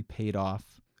and it really paid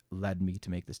off led me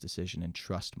to make this decision and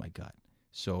trust my gut.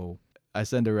 So I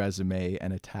send a resume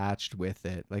and attached with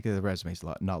it, like the resume's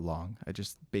not long. I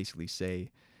just basically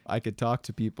say, I could talk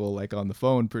to people like on the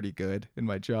phone pretty good in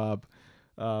my job.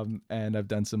 And I've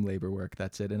done some labor work.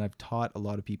 That's it. And I've taught a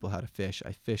lot of people how to fish.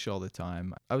 I fish all the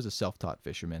time. I was a self-taught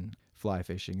fisherman, fly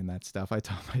fishing and that stuff. I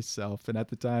taught myself. And at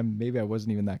the time, maybe I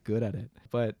wasn't even that good at it.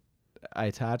 But I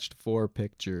attached 4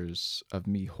 pictures of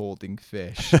me holding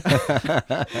fish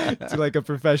to like a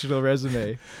professional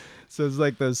resume. So it's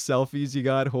like those selfies you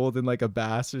got holding like a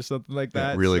bass or something like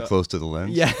that. Yeah, really close to the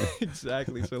lens. Yeah,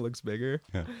 exactly. So it looks bigger.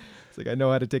 Yeah. It's like I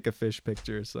know how to take a fish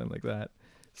picture or something like that.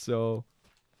 So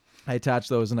I attached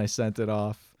those and I sent it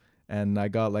off and I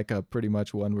got like a pretty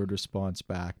much one-word response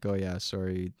back. Oh yeah,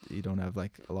 sorry, you don't have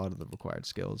like a lot of the required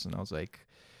skills. And I was like,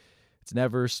 it's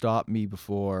never stopped me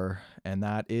before. And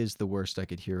that is the worst I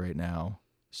could hear right now.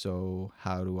 So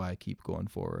how do I keep going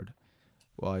forward?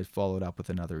 Well, I followed up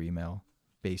with another email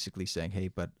basically saying, hey,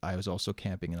 but I was also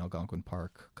camping in Algonquin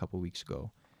Park a couple weeks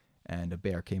ago and a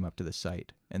bear came up to the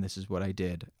site. And this is what I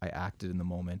did. I acted in the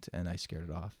moment and I scared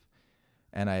it off.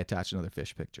 And I attached another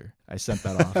fish picture. I sent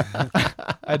that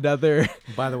off. Another.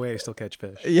 By the way, I still catch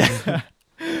fish. Yeah.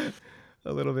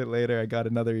 a little bit later, I got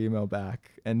another email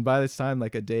back. And by this time,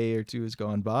 like a day or two has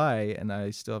gone by, and I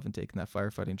still haven't taken that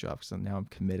firefighting job. So now I'm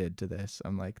committed to this.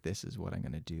 I'm like, this is what I'm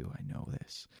going to do. I know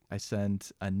this. I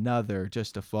sent another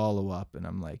just a follow up, and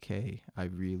I'm like, hey, I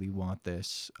really want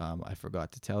this. I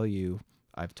forgot to tell you,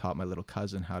 I've taught my little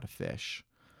cousin how to fish,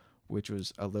 which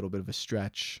was a little bit of a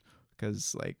stretch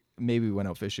because like maybe we went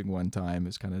out fishing one time. It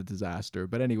was kind of a disaster.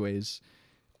 But anyways,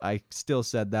 I still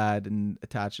said that and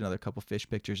attached another couple fish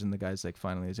pictures, and the guy's like,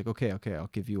 finally, he's like, okay, I'll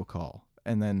give you a call.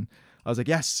 And then I was like,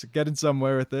 yes, getting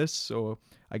somewhere with this. So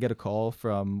I get a call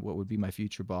from what would be my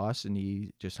future boss, and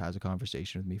he just has a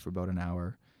conversation with me for about an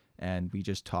hour, and we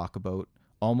just talk about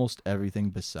almost everything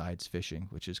besides fishing,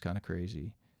 which is kind of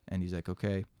crazy. And he's like,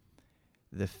 okay,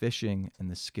 the fishing and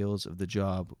the skills of the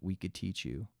job we could teach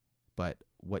you, but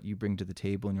what you bring to the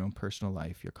table in your own personal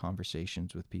life, your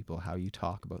conversations with people, how you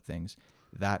talk about things,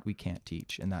 that we can't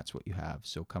teach, and that's what you have.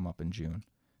 So come up in June.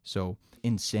 So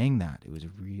in saying that, it was a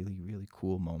really, really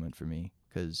cool moment for me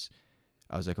because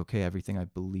I was like, okay, everything I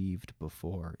believed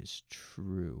before is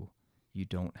true. You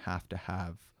don't have to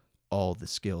have all the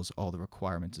skills, all the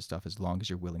requirements and stuff as long as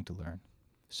you're willing to learn.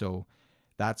 So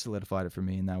that solidified it for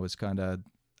me, and that was kind of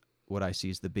what I see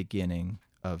as the beginning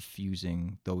of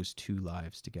fusing those two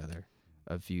lives together,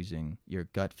 of fusing your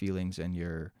gut feelings and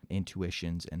your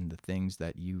intuitions and the things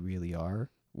that you really are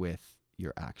with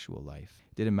your actual life.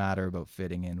 It didn't matter about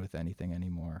fitting in with anything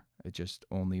anymore. It just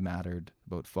only mattered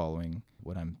about following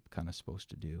what I'm kind of supposed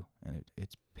to do. And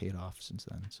it's paid off since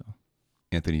then. So,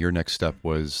 Anthony, your next step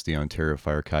was the Ontario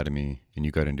Fire Academy, and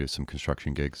you got into some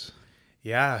construction gigs.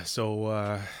 Yeah.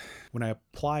 So when I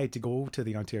applied to go to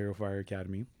the Ontario Fire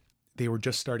Academy, they were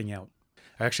just starting out.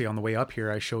 Actually, on the way up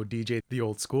here, I showed DJ the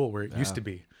old school where it used to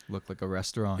be. Looked like a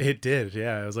restaurant. It did,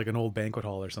 yeah. It was like an old banquet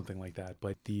hall or something like that.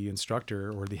 But the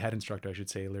instructor, or the head instructor, I should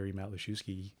say, Larry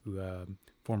Matlashewski, who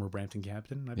former Brampton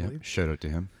captain, I believe. Shout out to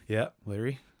him. Yeah,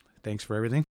 Larry, thanks for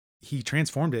everything. He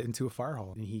transformed it into a fire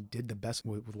hall, and he did the best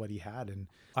with what he had. And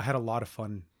I had a lot of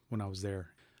fun when I was there.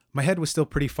 My head was still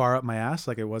pretty far up my ass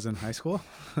like it was in high school.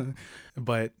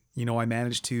 But, you know, I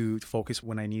managed to focus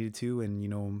when I needed to and, you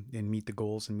know, and meet the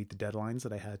goals and meet the deadlines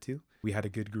that I had to. We had a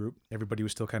good group. Everybody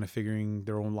was still kind of figuring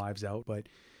their own lives out. But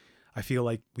I feel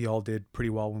like we all did pretty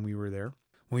well when we were there.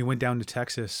 When we went down to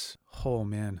Texas, oh,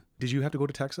 man. Did you have to go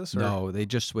to Texas? Or? No, they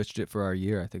just switched it for our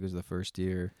year. I think it was the first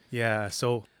year. Yeah.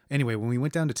 So anyway, when we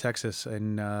went down to Texas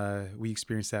and we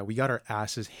experienced that, we got our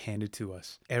asses handed to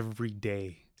us every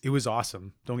day. It was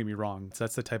awesome. Don't get me wrong. So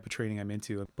that's the type of training I'm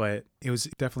into. But it was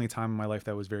definitely a time in my life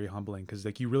that was very humbling because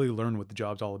like you really learn what the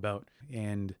job's all about.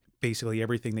 And basically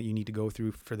everything that you need to go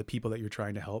through for the people that you're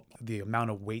trying to help, the amount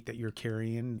of weight that you're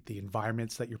carrying, the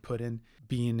environments that you're put in,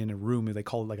 being in a room, they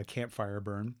call it like a campfire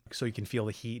burn. So you can feel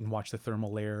the heat and watch the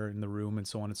thermal layer in the room and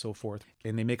so on and so forth.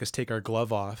 And they make us take our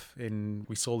glove off and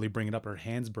we slowly bring it up, our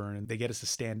hands burn, and they get us to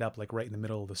stand up like right in the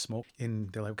middle of the smoke. And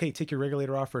they're like, okay, take your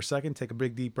regulator off for a second, take a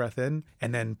big deep breath in,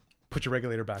 and then put your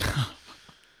regulator back on.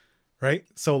 Right?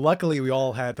 So luckily we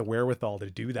all had the wherewithal to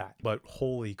do that. But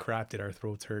holy crap, did our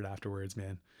throats hurt afterwards,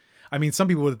 man. I mean, some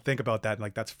people would think about that and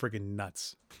like, that's friggin'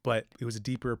 nuts. But it was a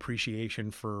deeper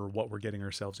appreciation for what we're getting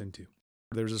ourselves into.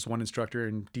 There's this one instructor,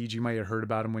 and DG, you might have heard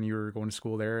about him when you were going to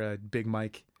school there, Big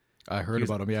Mike. I heard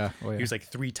about him, yeah. Oh, yeah. He was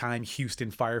like 3-time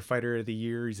Houston Firefighter of the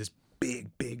Year. He's this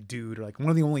big dude. Like one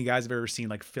of the only guys I've ever seen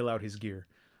like fill out his gear.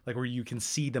 Like where you can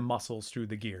see the muscles through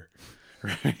the gear.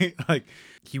 Right? Like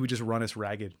he would just run us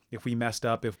ragged. If we messed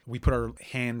up, if we put our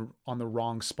hand on the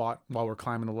wrong spot while we're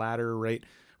climbing the ladder, right?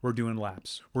 We're doing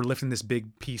laps. We're lifting this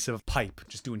big piece of pipe,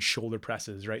 just doing shoulder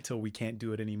presses, right? Till we can't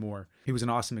do it anymore. It was an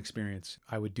awesome experience.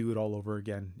 I would do it all over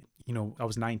again. You know, I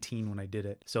was 19 when I did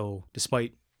it. So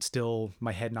despite still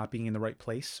my head not being in the right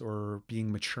place or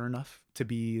being mature enough to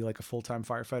be like a full-time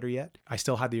firefighter yet, I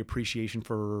still had the appreciation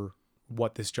for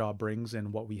what this job brings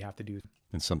and what we have to do.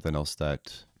 And something else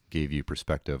that gave you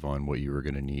perspective on what you were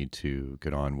going to need to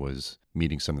get on was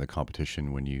meeting some of the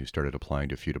competition when you started applying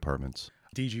to a few departments.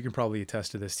 Deej, you can probably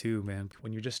attest to this too, man.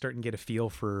 When you're just starting to get a feel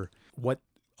for what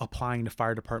applying to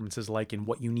fire departments is like and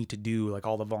what you need to do, like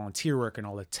all the volunteer work and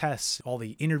all the tests, all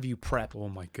the interview prep. Oh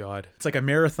my God. It's like a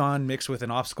marathon mixed with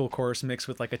an obstacle course, mixed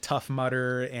with like a Tough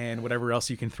Mudder and whatever else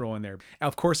you can throw in there.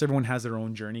 Of course, everyone has their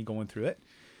own journey going through it.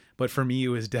 But for me, it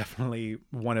was definitely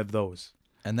one of those.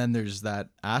 And then there's that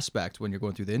aspect when you're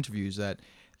going through the interviews that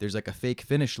there's like a fake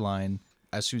finish line.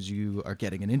 As soon as you are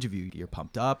getting an interview, you're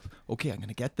pumped up. Okay, I'm going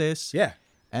to get this. Yeah.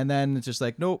 And then it's just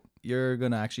like, nope, you're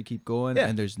going to actually keep going. Yeah.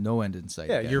 And there's no end in sight.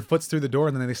 Yeah, again. your foot's through the door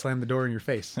and then they slam the door in your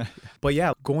face. But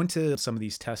yeah, going to some of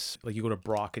these tests, like you go to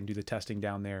Brock and do the testing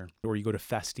down there, or you go to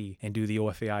Festi and do the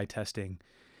OFAI testing,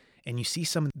 and you see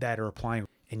some that are applying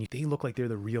and they look like they're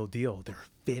the real deal. They're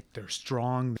fit, they're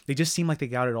strong. They just seem like they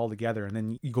got it all together. And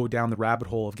then you go down the rabbit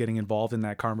hole of getting involved in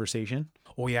that conversation.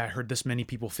 Oh yeah, I heard this many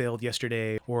people failed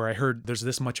yesterday, or I heard there's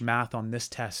this much math on this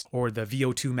test, or the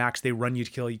VO2 max they run you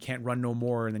to kill, you can't run no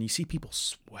more. And then you see people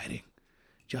sweating,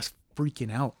 just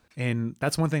freaking out. And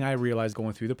that's one thing I realized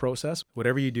going through the process.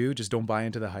 Whatever you do, just don't buy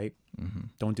into the hype.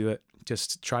 Don't do it.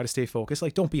 Just try to stay focused.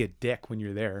 Like, don't be a dick when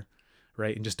you're there,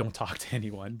 right? And just don't talk to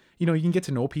anyone. You know, you can get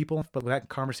to know people, but when that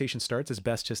conversation starts, it's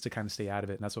best just to kind of stay out of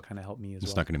it. And that's what kind of helped me as well.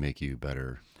 It's not going to make you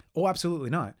better. Oh, absolutely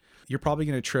not. You're probably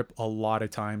going to trip a lot of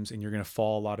times, and you're going to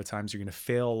fall a lot of times. You're going to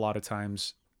fail a lot of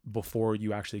times before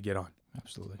you actually get on.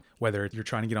 Absolutely. Whether you're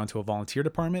trying to get onto a volunteer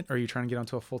department or you're trying to get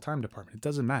onto a full-time department, it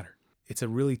doesn't matter. It's a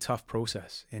really tough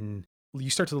process, and you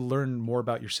start to learn more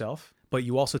about yourself, but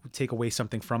you also take away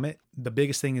something from it. The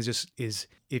biggest thing is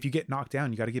if you get knocked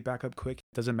down, you got to get back up quick.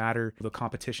 It doesn't matter the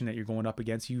competition that you're going up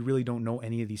against. You really don't know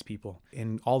any of these people,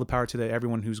 and all the power to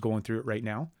everyone who's going through it right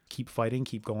now. Keep fighting,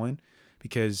 keep going,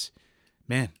 because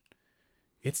man,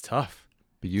 it's tough.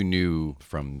 But you knew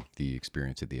from the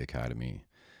experience at the academy,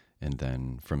 and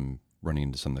then from running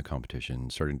into some of the competition,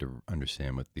 starting to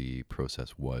understand what the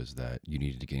process was, that you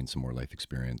needed to gain some more life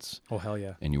experience. Oh, hell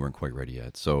yeah. And you weren't quite ready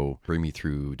yet. So bring me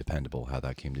through Dependable, how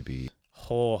that came to be.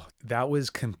 Oh, that was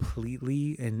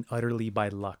completely and utterly by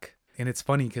luck. And it's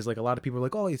funny because like a lot of people are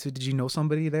like, oh, so did you know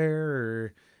somebody there?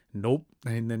 Or nope.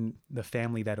 And then the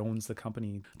family that owns the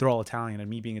company, they're all Italian, and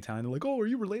me being Italian, they're like, oh, are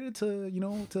you related to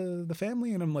the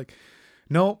family? And I'm like,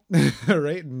 no.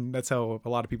 Right. And that's how a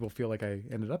lot of people feel like I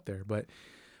ended up there. But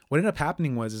what ended up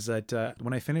happening was that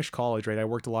when I finished college, right, I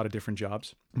worked a lot of different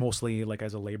jobs, mostly like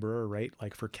as a laborer, right,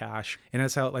 like for cash. And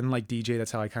that's how, and like DJ,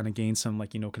 that's how I kind of gained some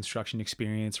like, construction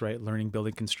experience, right, learning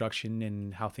building construction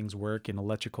and how things work, and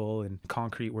electrical and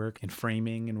concrete work and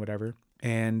framing and whatever.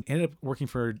 And ended up working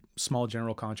for a small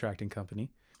general contracting company.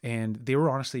 And they were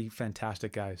honestly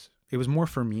fantastic guys. It was more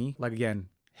for me, like again,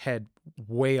 head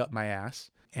way up my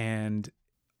ass. And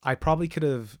I probably could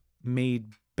have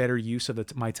made better use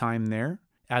of my time there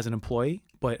as an employee,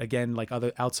 but again, like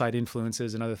other outside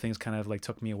influences and other things kind of like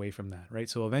took me away from that, right?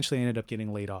 So eventually I ended up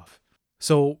getting laid off.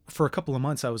 So for a couple of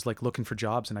months, I was like looking for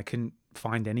jobs and I couldn't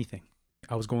find anything.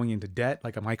 I was going into debt.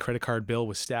 Like my credit card bill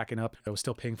was stacking up. I was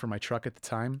still paying for my truck at the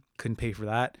time. Couldn't pay for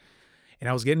that. And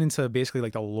I was getting into basically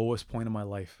like the lowest point of my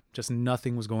life. Just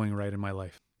nothing was going right in my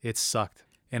life. It sucked.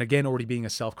 And again, already being a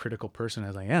self-critical person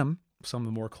as I am, some of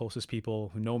the more closest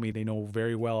people who know me, they know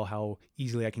very well how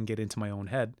easily I can get into my own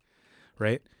head.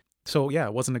 Right. So yeah,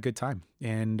 it wasn't a good time.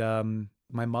 And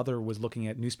my mother was looking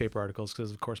at newspaper articles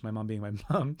because, of course, my mom being my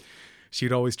mom,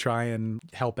 she'd always try and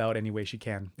help out any way she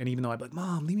can. And even though I'd be like,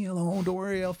 Mom, leave me alone. Don't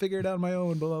worry. I'll figure it out on my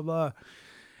own, blah, blah, blah.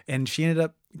 And she ended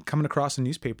up coming across a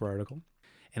newspaper article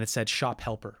and it said shop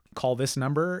helper. Call this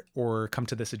number or come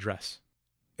to this address.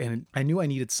 And I knew I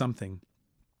needed something,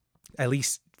 at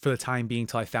least for the time being,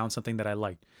 till I found something that I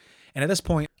liked. And at this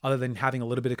point, other than having a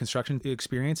little bit of construction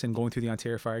experience and going through the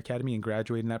Ontario Fire Academy and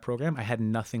graduating that program, I had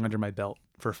nothing under my belt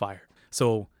for fire.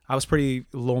 So I was pretty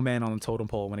low man on the totem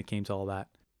pole when it came to all that.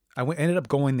 Ended up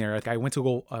going there. Like I went to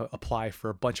go apply for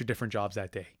a bunch of different jobs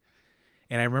that day.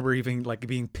 And I remember even like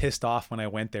being pissed off when I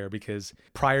went there because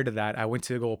prior to that, I went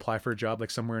to go apply for a job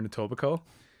like somewhere in Etobicoke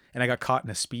and I got caught in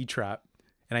a speed trap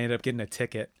and I ended up getting a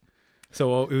ticket.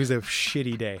 So it was a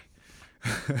shitty day.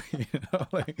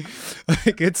 like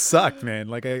it sucked, man.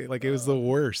 Like it was the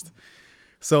worst.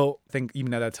 So I think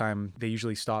even at that time, they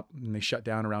usually stop and they shut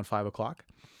down around 5:00.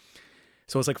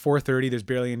 So it's like 4:30. There's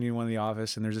barely anyone in the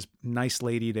office, and there's this nice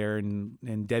lady there.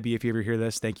 And Debbie, if you ever hear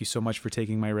this, thank you so much for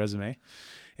taking my resume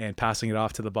and passing it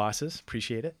off to the bosses.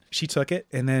 Appreciate it. She took it,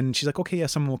 and then she's like, "Okay, yeah,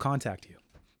 someone will contact you."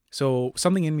 So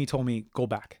something in me told me go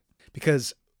back,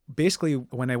 because basically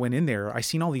when I went in there, I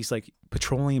seen all these like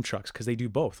petroleum trucks, because they do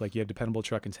both. Like you have dependable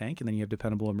truck and tank, and then you have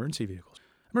dependable emergency vehicles.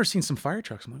 I remember seeing some fire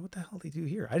trucks. I'm like, what the hell do they do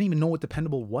here? I didn't even know what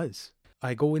dependable was.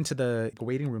 I go into the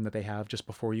waiting room that they have just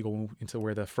before you go into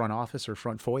where the front office or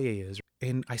front foyer is.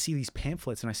 And I see these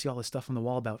pamphlets and I see all this stuff on the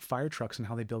wall about fire trucks and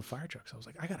how they build fire trucks. I was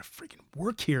like, I got to freaking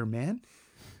work here, man.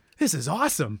 This is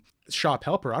awesome. Shop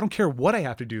helper. I don't care what I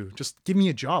have to do. Just give me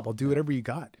a job. I'll do whatever you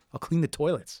got. I'll clean the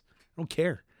toilets. I don't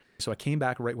care. So I came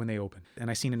back right when they opened,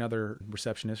 and I seen another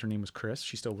receptionist. Her name was Chris.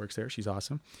 She still works there. She's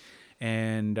awesome.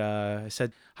 And I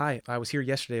said, hi, I was here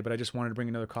yesterday, but I just wanted to bring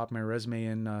another copy of my resume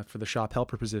in for the shop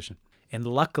helper position. And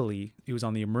luckily, it was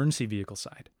on the emergency vehicle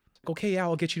side. Okay, yeah,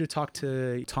 I'll get you to talk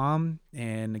to Tom.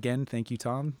 And again, thank you,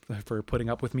 Tom, for putting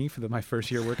up with me for my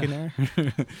first year working there.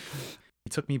 He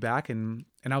took me back, and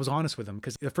I was honest with him,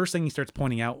 because the first thing he starts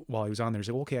pointing out while he was on there is,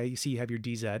 okay, I see you have your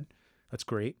DZ. That's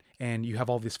great. And you have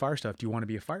all this fire stuff. Do you want to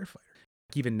be a firefighter?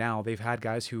 Even now, they've had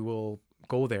guys who will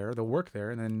go there, they'll work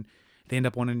there, and then they end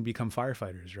up wanting to become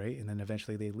firefighters, right? And then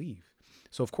eventually they leave.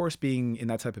 So of course, being in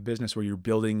that type of business where you're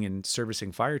building and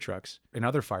servicing fire trucks and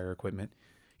other fire equipment,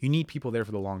 you need people there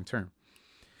for the long term.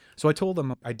 So I told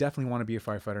them I definitely want to be a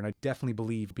firefighter, and I definitely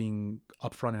believe being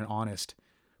upfront and honest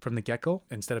from the get-go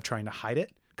instead of trying to hide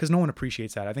it, because no one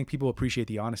appreciates that. I think people appreciate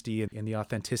the honesty and the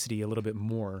authenticity a little bit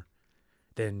more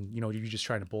than, you just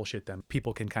trying to bullshit them.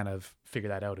 People can kind of figure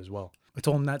that out as well. I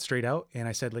told them that straight out, and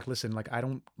I said, listen, I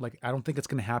don't think it's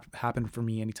going to happen for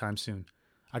me anytime soon.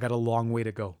 I got a long way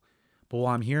to go. But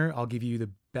while I'm here, I'll give you the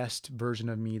best version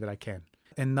of me that I can.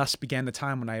 And thus began the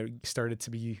time when I started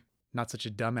to be not such a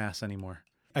dumbass anymore.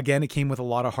 Again, it came with a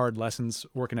lot of hard lessons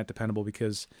working at Dependable,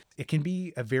 because it can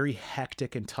be a very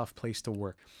hectic and tough place to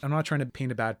work. I'm not trying to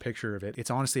paint a bad picture of it. It's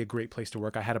honestly a great place to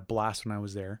work. I had a blast when I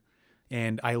was there,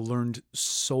 and I learned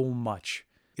so much.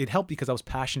 It helped because I was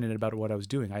passionate about what I was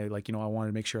doing. I wanted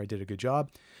to make sure I did a good job.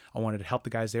 I wanted to help the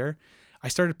guys there. I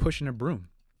started pushing a broom.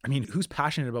 I mean, who's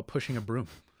passionate about pushing a broom?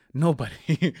 Nobody.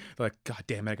 They're like, God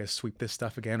damn it, I got to sweep this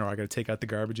stuff again, or I got to take out the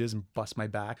garbages and bust my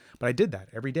back. But I did that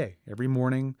every day, every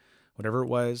morning, whatever it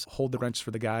was, hold the wrench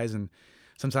for the guys. And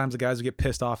sometimes the guys will get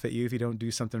pissed off at you if you don't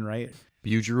do something right.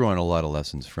 But you drew on a lot of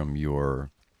lessons from your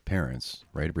parents,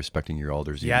 right? Respecting your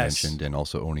elders, you Yes. mentioned, and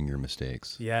also owning your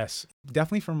mistakes. Yes,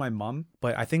 definitely from my mom.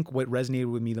 But I think what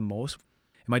resonated with me the most,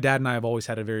 and my dad and I have always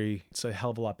had it's a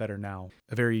hell of a lot better now,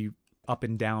 a very up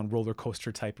and down roller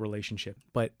coaster type relationship.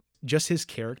 But just his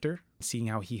character, seeing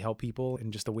how he helped people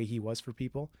and just the way he was for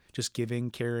people, just giving,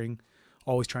 caring,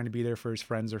 always trying to be there for his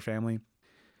friends or family.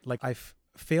 I've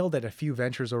failed at a few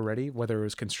ventures already, whether it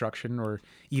was construction or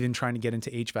even trying to get into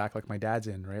HVAC like my dad's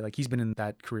in, right? He's been in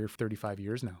that career for 35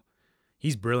 years now.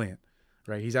 He's brilliant,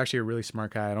 right? He's actually a really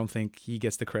smart guy. I don't think he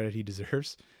gets the credit he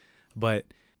deserves, but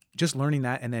just learning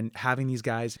that and then having these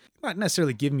guys not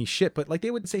necessarily give me shit, but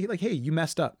they would say hey, you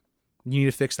messed up. You need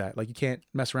to fix that. You can't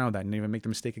mess around with that and even make the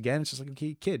mistake again. It's just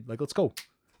okay, kid, let's go,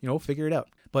 figure it out.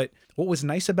 But what was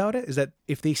nice about it is that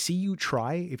if they see you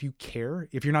try, if you care,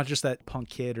 if you're not just that punk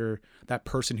kid or that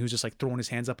person who's just throwing his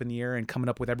hands up in the air and coming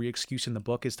up with every excuse in the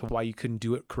book as to why you couldn't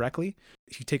do it correctly,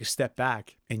 if you take a step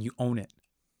back and you own it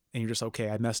and you're just, okay,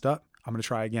 I messed up, I'm going to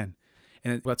try again.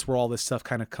 And that's where all this stuff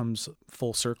kind of comes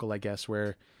full circle, I guess,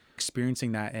 where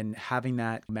experiencing that and having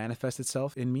that manifest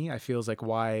itself in me, I feel is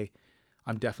why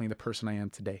I'm definitely the person I am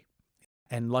today.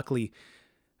 And luckily,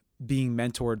 being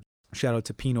mentored, shout out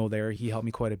to Pino there, he helped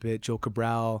me quite a bit. Joe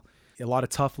Cabral, a lot of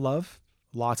tough love,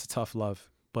 lots of tough love.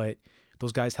 But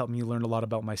those guys helped me learn a lot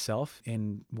about myself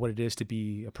and what it is to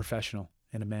be a professional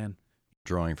and a man.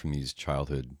 Drawing from these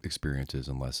childhood experiences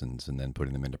and lessons and then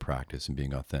putting them into practice and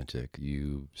being authentic,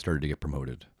 you started to get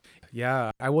promoted.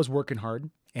 Yeah, I was working hard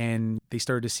and they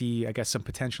started to see, I guess, some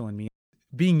potential in me.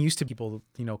 Being used to people,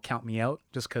 count me out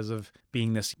just because of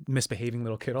being this misbehaving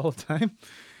little kid all the time.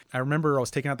 I remember I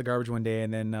was taking out the garbage one day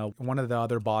and then one of the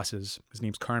other bosses, his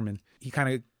name's Carmen, he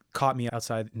kind of caught me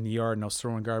outside in the yard and I was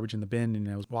throwing garbage in the bin and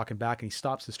I was walking back and he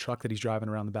stops his truck that he's driving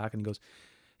around the back and he goes,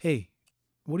 "Hey,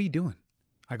 what are you doing?"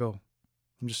 I go,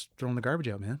 "I'm just throwing the garbage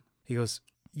out, man." He goes,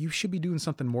 "You should be doing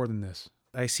something more than this.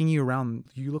 I seen you around.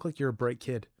 You look like you're a bright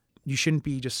kid. You shouldn't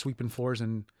be just sweeping floors."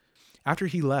 And after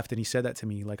he left and he said that to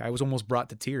me, I was almost brought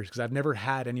to tears because I've never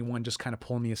had anyone just kind of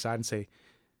pull me aside and say,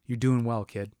 "You're doing well,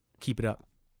 kid. Keep it up."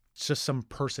 It's just some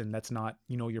person that's not,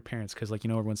 your parents. Because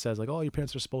everyone says "Oh, your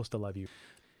parents are supposed to love you."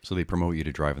 So they promote you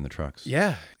to driving the trucks.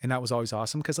 Yeah. And that was always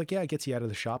awesome because it gets you out of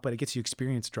the shop, but it gets you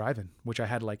experience driving, which I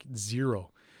had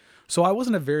zero. So I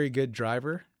wasn't a very good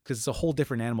driver because it's a whole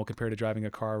different animal compared to driving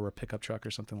a car or a pickup truck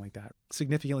or something like that.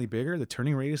 Significantly bigger. The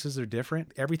turning radiuses are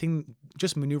different. Everything,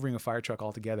 just maneuvering a fire truck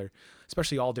altogether,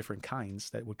 especially all different kinds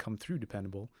that would come through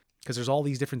Dependable. Because there's all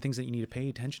these different things that you need to pay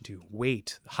attention to.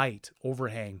 Weight, height,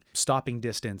 overhang, stopping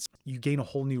distance. You gain a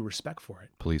whole new respect for it.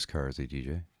 Police cars,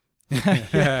 DJ.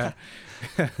 Yeah.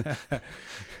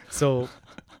 So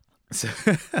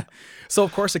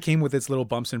of course it came with its little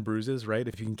bumps and bruises, right?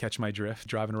 If you can catch my drift,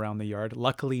 driving around the yard.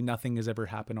 Luckily, nothing has ever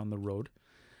happened on the road.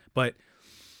 But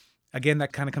again,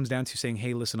 that kind of comes down to saying,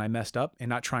 hey, listen, I messed up, and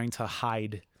not trying to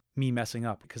hide me messing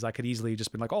up, because I could easily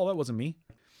just been like, oh, that wasn't me.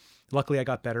 Luckily, I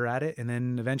got better at it. And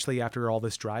then eventually, after all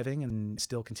this driving and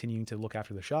still continuing to look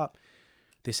after the shop,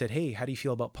 they said, hey, how do you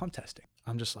feel about pump testing?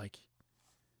 I'm just like,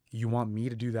 you want me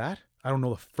to do that? I don't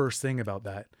know the first thing about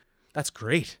that. That's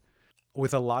great.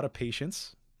 With a lot of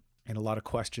patience and a lot of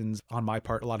questions on my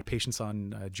part, a lot of patience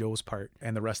on Joe's part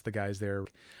and the rest of the guys there.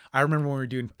 I remember when we were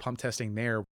doing pump testing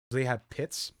there, they had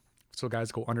pits. So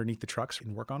guys go underneath the trucks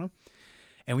and work on them.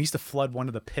 And we used to flood one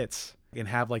of the pits and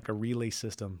have like a relay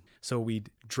system. So we'd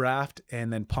draft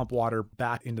and then pump water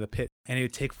back into the pit, and it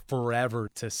would take forever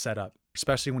to set up,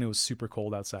 especially when it was super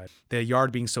cold outside. The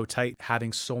yard being so tight,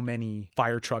 having so many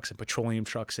fire trucks and petroleum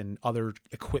trucks and other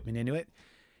equipment into it.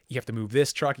 You have to move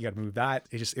this truck, you got to move that.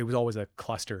 It was always a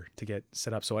cluster to get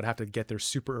set up. So I'd have to get there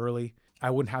super early. I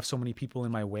wouldn't have so many people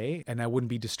in my way, and I wouldn't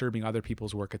be disturbing other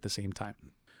people's work at the same time.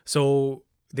 So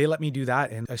they let me do that,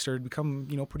 and I started to become,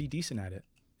 pretty decent at it.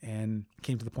 And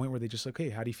came to the point where they just, okay,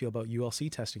 how do you feel about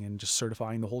ULC testing and just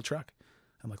certifying the whole truck?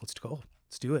 I'm like, let's go,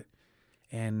 let's do it.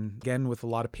 And again, with a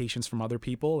lot of patience from other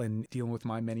people and dealing with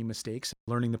my many mistakes,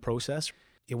 learning the process,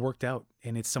 it worked out.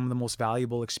 And it's some of the most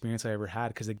valuable experience I ever had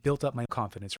because it built up my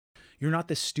confidence. You're not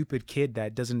this stupid kid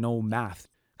that doesn't know math,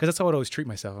 because that's how I'd always treat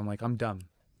myself. I'm like, I'm dumb.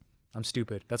 I'm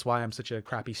stupid. That's why I'm such a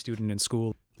crappy student in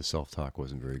school. The self-talk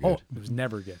wasn't very good. Oh, it was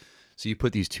never good. So you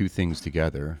put these two things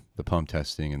together, the pump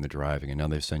testing and the driving, and now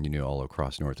they're sending you all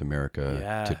across North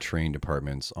America to train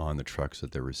departments on the trucks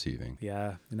that they're receiving.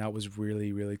 Yeah, and that was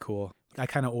really, really cool. I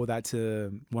kind of owe that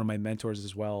to one of my mentors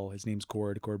as well. His name's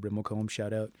Gord Brimmelcombe,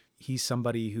 shout out. He's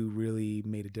somebody who really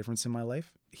made a difference in my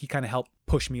life. He kind of helped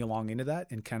push me along into that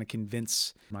and kind of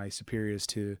convince my superiors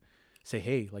to say,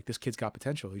 hey, like this kid's got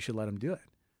potential. You should let him do it.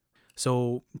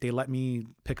 So they let me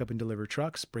pick up and deliver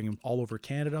trucks, bring them all over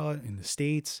Canada, in the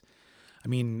States. I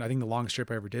mean, I think the longest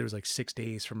trip I ever did was like 6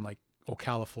 days from like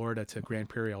Ocala, Florida to Grand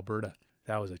Prairie, Alberta.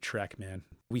 That was a trek, man.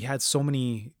 We had so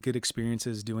many good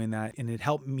experiences doing that, and it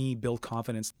helped me build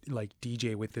confidence, like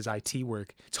DJ with his IT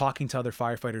work, talking to other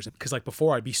firefighters. Because like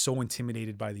before, I'd be so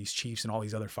intimidated by these chiefs and all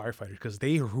these other firefighters because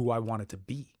they are who I wanted to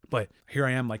be. But here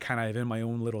I am, like kind of in my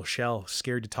own little shell,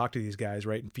 scared to talk to these guys,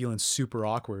 right? And feeling super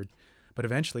awkward. But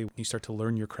eventually you start to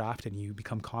learn your craft and you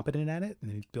become competent at it,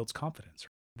 and it builds confidence.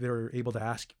 They're able to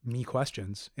ask me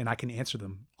questions and I can answer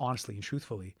them honestly and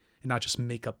truthfully and not just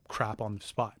make up crap on the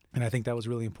spot. And I think that was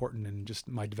really important in just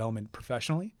my development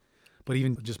professionally, but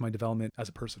even just my development as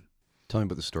a person. Tell me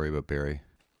about the story about Barry.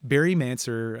 Barry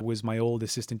Manser was my old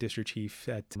assistant district chief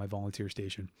at my volunteer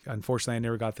station. Unfortunately, I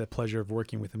never got the pleasure of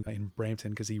working with him in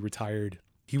Brampton because he retired.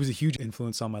 He was a huge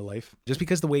influence on my life just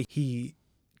because the way he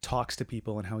talks to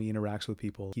people and how he interacts with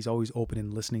people. He's always open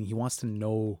and listening. He wants to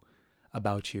know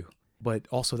about you. But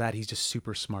also that he's just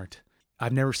super smart.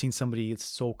 I've never seen somebody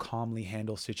so calmly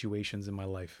handle situations in my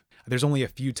life. There's only a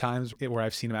few times where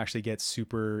I've seen him actually get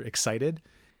super excited.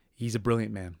 He's a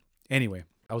brilliant man. Anyway,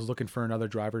 I was looking for another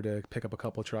driver to pick up a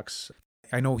couple of trucks.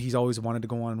 I know he's always wanted to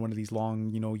go on one of these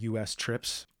long, US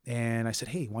trips. And I said,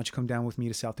 hey, why don't you come down with me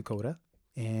to South Dakota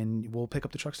and we'll pick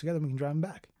up the trucks together and we can drive them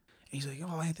back. And he's like,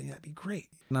 oh, Anthony, that'd be great.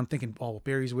 And I'm thinking, oh, well,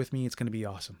 Barry's with me. It's going to be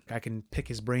awesome. I can pick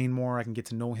his brain more. I can get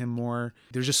to know him more.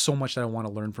 There's just so much that I want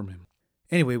to learn from him.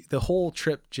 Anyway, the whole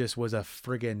trip just was a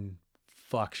friggin'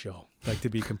 fuck show. Like, to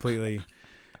be completely,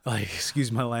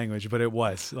 excuse my language, but it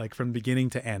was like from beginning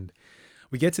to end.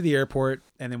 We get to the airport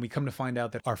and then we come to find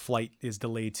out that our flight is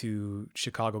delayed to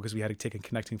Chicago because we had to take a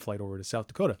connecting flight over to South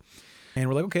Dakota. And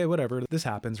we're like, okay, whatever. This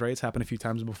happens, right? It's happened a few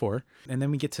times before. And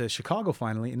then we get to Chicago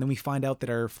finally, and then we find out that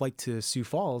our flight to Sioux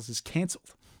Falls is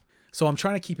canceled. So I'm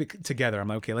trying to keep it together. I'm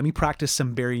like, okay, let me practice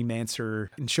some Barry Manser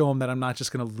and show him that I'm not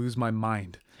just going to lose my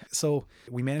mind. So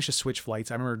we managed to switch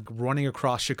flights. I remember running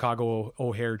across Chicago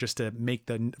O'Hare just to make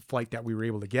the flight that we were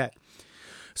able to get.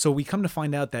 So we come to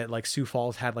find out that like Sioux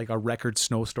Falls had like a record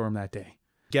snowstorm that day.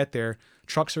 Get there,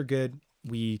 trucks are good.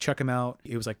 We check them out.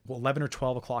 It was like 11 or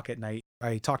 12 o'clock at night.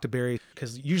 I talked to Barry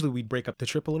because usually we'd break up the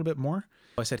trip a little bit more.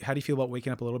 I said, how do you feel about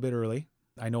waking up a little bit early?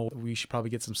 I know we should probably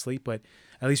get some sleep, but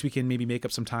at least we can maybe make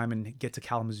up some time and get to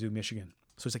Kalamazoo, Michigan.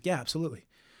 So he's like, yeah, absolutely.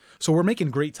 So we're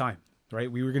making great time,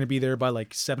 right? We were going to be there by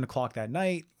like 7 o'clock that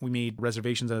night. We made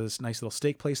reservations at this nice little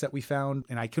steak place that we found,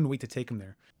 and I couldn't wait to take him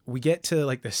there. We get to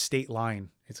like the state line.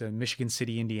 It's in Michigan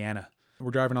City, Indiana.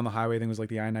 We're driving on the highway. I think it was like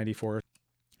the I-94.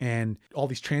 And all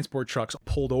these transport trucks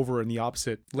pulled over in the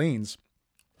opposite lanes.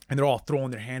 And they're all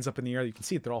throwing their hands up in the air. You can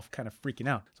see it. They're all kind of freaking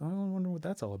out. So I wonder what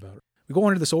that's all about. We go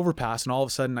under this overpass and all of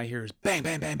a sudden I hear this bang,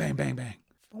 bang, bang, bang, bang, bang.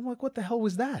 I'm like, what the hell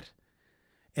was that?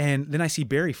 And then I see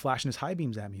Barry flashing his high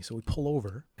beams at me. So we pull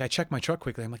over. I check my truck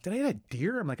quickly. I'm like, did I hit a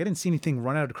deer? I'm like, I didn't see anything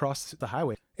run out across the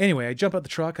highway. Anyway, I jump out the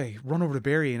truck. I run over to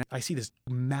Barry and I see this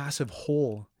massive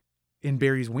hole in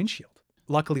Barry's windshield.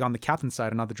 Luckily on the captain's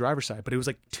side and not the driver's side, but it was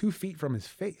like 2 feet from his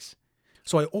face.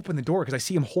 So I open the door because I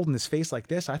see him holding his face like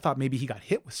this. I thought maybe he got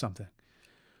hit with something.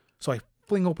 So I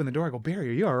fling open the door. I go, Barry,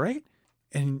 are you all right?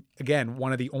 And again,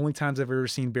 one of the only times I've ever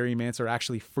seen Barry Manser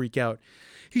actually freak out.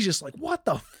 He's just like, what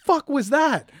the fuck was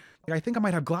that? I think I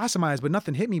might have glass in my eyes, but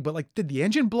nothing hit me. But like, did the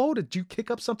engine blow? Did you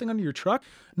kick up something under your truck?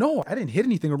 No, I didn't hit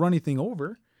anything or run anything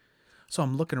over. So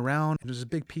I'm looking around and there's a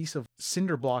big piece of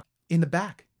cinder block in the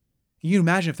back. You can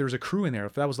imagine if there was a crew in there,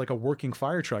 if that was like a working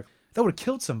fire truck, that would have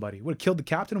killed somebody. Would have killed the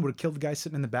captain, would have killed the guy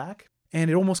sitting in the back. And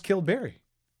it almost killed Barry.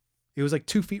 It was like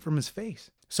 2 feet from his face.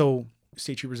 So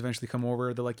state troopers eventually come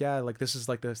over. They're like, yeah, like this is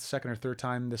like the second or third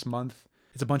time this month.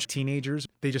 It's a bunch of teenagers.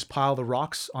 They just pile the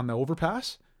rocks on the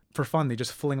overpass. For fun, they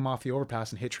just fling them off the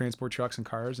overpass and hit transport trucks and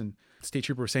cars. And the state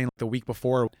trooper was saying the week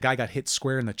before, a guy got hit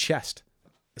square in the chest.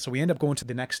 So we end up going to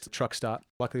the next truck stop.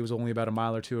 Luckily, it was only about a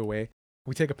mile or two away.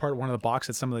 We take apart one of the boxes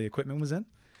that some of the equipment was in,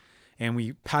 and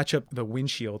we patch up the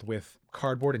windshield with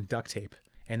cardboard and duct tape.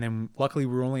 And then luckily,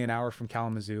 we were only an hour from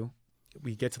Kalamazoo.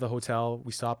 We get to the hotel,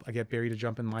 we stop, I get Barry to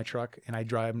jump in my truck, and I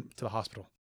drive him to the hospital.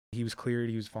 He was cleared,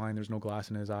 he was fine, there's no glass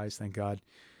in his eyes, thank God.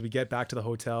 We get back to the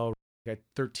hotel, we got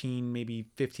 13, maybe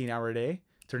 15-hour day,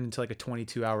 turned into like a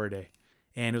 22-hour day.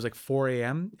 And it was like 4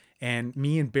 a.m. And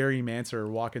me and Barry Manser are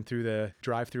walking through the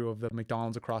drive-through of the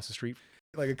McDonald's across the street,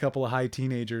 like a couple of high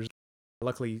teenagers.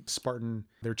 Luckily, Spartan,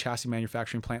 their chassis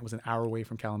manufacturing plant was an hour away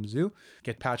from Kalamazoo.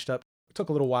 Get patched up. It took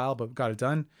a little while, but got it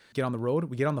done. Get on the road.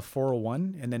 We get on the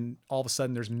 401, and then all of a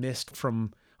sudden there's mist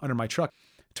from under my truck.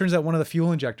 Turns out one of the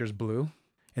fuel injectors blew,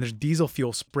 and there's diesel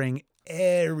fuel spraying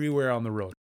everywhere on the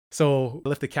road. So I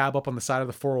lift the cab up on the side of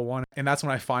the 401, and that's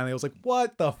when I was like,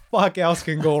 what the fuck else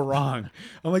can go wrong?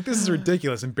 I'm like, this is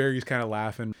ridiculous. And Barry's kind of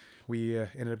laughing. We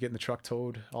ended up getting the truck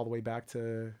towed all the way back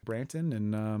to Brampton,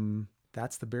 and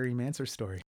that's the Barry Manser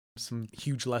story. Some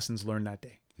huge lessons learned that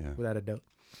day, without a doubt.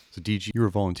 So DG, you were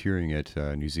volunteering at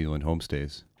New Zealand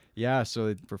homestays. Yeah,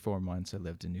 so for 4 months I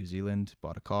lived in New Zealand,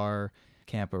 bought a car,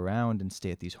 camp around and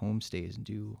stay at these homestays and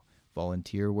do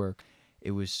volunteer work.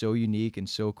 It was so unique and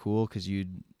so cool because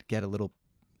you'd get a little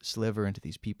sliver into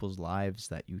these people's lives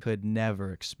that you could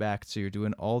never expect. So you're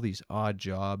doing all these odd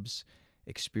jobs,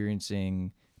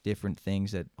 experiencing different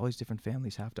things that all these different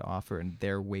families have to offer and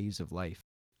their ways of life.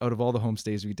 Out of all the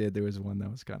homestays we did, there was one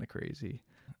that was kind of crazy.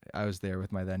 I was there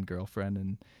with my then girlfriend,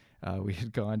 and we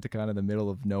had gone to kind of the middle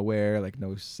of nowhere, like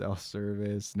no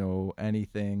self-service, no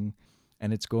anything.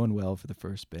 And it's going well for the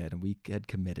first bit. And we had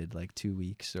committed like 2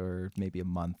 weeks or maybe a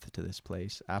month to this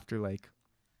place. After like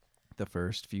the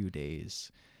first few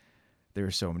days, there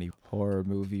were so many horror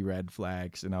movie red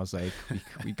flags. And I was like,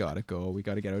 we gotta go. We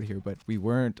gotta get out of here. But we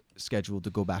weren't scheduled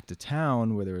to go back to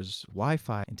town where there was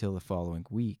Wi-Fi until the following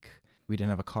week. We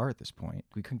didn't have a car at this point.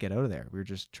 We couldn't get out of there. We were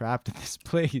just trapped in this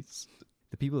place.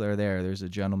 The people that are there, there's a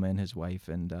gentleman, his wife,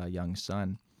 and a young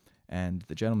son. And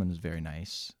the gentleman was very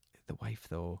nice. The wife,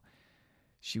 though,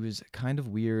 she was kind of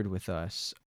weird with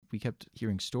us. We kept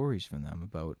hearing stories from them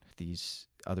about these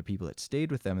other people that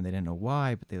stayed with them, and they didn't know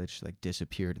why, but they just like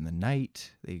disappeared in the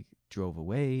night. They drove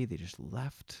away. They just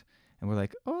left. And we're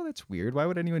like, oh, that's weird. Why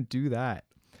would anyone do that?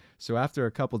 So after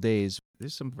a couple days,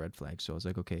 there's some red flags. So I was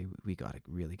like, okay, we got to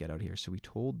really get out of here. So we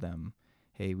told them,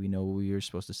 hey, we know we were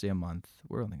supposed to stay a month.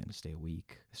 We're only going to stay a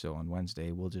week. So on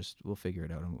Wednesday, we'll figure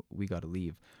it out, and we got to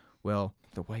leave. Well,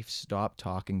 the wife stopped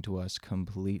talking to us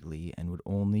completely and would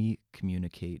only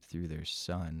communicate through their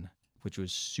son, which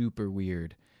was super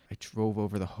weird. I drove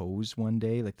over the hose one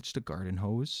day, like just a garden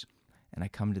hose, and I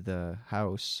come to the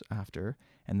house after,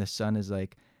 and the son is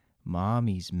like,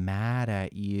 Mommy's mad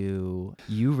at you.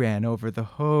 You ran over the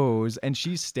hose. And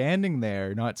she's standing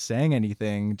there, not saying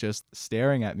anything, just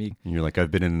staring at me. And you're like, I've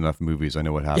been in enough movies. I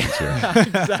know what happens here.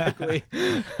 Exactly.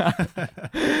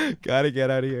 Gotta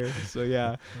get out of here. So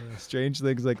yeah, strange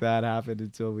things like that happened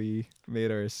until we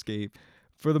made our escape.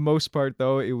 For the most part,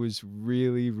 though, it was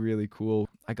really, really cool.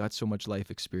 I got so much life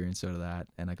experience out of that,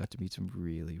 and I got to meet some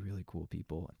really, really cool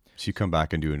people. So you come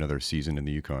back and do another season in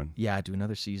the Yukon? Yeah, do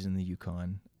another season in the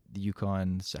Yukon. The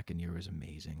Yukon second year was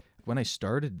amazing. When I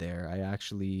started there, I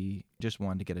actually just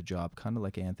wanted to get a job, kind of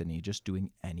like Anthony, just doing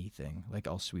anything. Like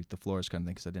I'll sweep the floors kind of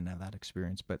thing because I didn't have that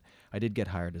experience. But I did get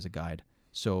hired as a guide.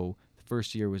 So the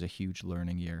first year was a huge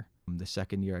learning year. The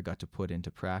second year I got to put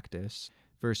into practice.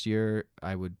 First year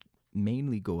I would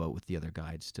mainly go out with the other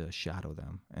guides to shadow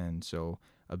them. And so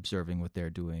observing what they're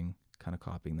doing, kind of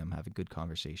copying them, having good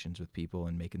conversations with people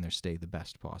and making their stay the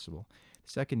best possible.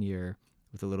 The second year,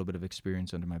 with a little bit of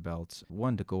experience under my belt,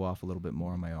 one, to go off a little bit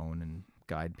more on my own and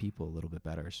guide people a little bit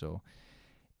better. So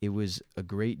it was a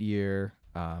great year.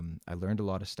 I learned a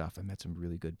lot of stuff. I met some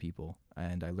really good people,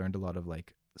 and I learned a lot of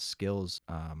like skills,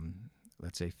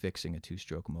 let's say fixing a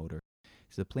 2-stroke motor.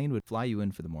 So the plane would fly you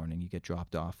in for the morning. You get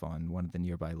dropped off on one of the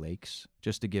nearby lakes.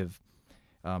 Just to give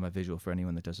a visual for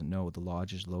anyone that doesn't know, the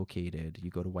lodge is located. You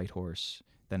go to Whitehorse,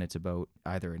 then it's about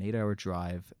either an 8-hour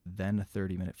drive, then a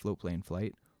 30-minute float plane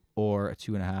flight, or a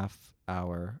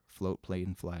 2.5-hour float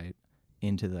plane flight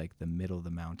into like the middle of the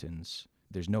mountains.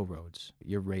 There's no roads.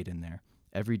 You're right in there.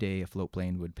 Every day a float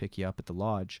plane would pick you up at the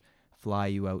lodge, fly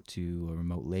you out to a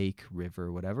remote lake,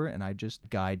 river, whatever, and I'd just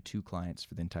guide 2 clients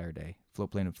for the entire day.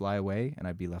 Float plane would fly away, and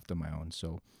I'd be left on my own.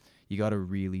 So you got to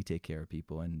really take care of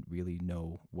people and really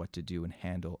know what to do and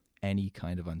handle any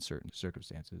kind of uncertain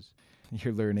circumstances.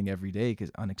 You're learning every day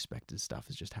because unexpected stuff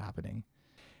is just happening.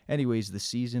 Anyways, the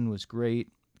season was great,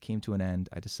 came to an end.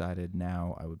 I decided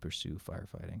now I would pursue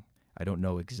firefighting. I don't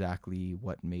know exactly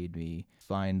what made me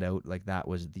find out like that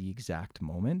was the exact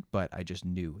moment, but I just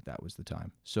knew that was the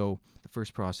time. So the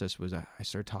first process was I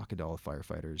started talking to all the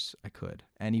firefighters I could.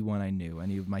 Anyone I knew,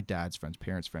 any of my dad's friends,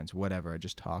 parents' friends, whatever, I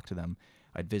just talked to them.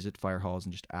 I'd visit fire halls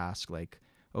and just ask like,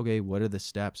 okay, what are the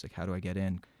steps? Like, how do I get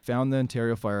in? Found the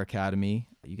Ontario Fire Academy.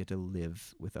 You get to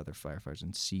live with other firefighters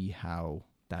and see how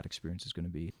that experience is going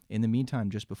to be. In the meantime,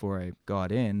 just before I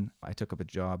got in, I took up a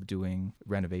job doing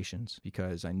renovations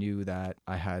because I knew that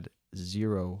I had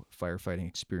zero firefighting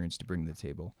experience to bring to the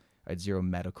table. I had zero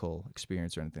medical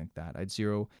experience or anything like that. I had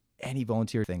zero any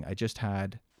volunteer thing. I just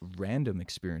had random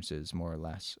experiences, more or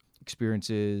less.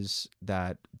 Experiences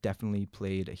that definitely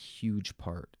played a huge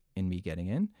part in me getting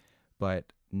in,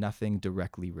 but nothing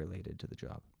directly related to the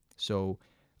job. So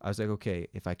I was like, okay,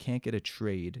 if I can't get a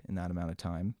trade in that amount of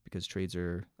time, because trades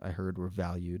I heard were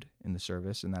valued in the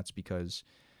service, and that's because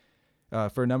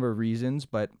for a number of reasons,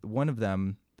 but one of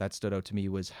them that stood out to me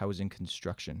was housing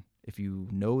construction. If you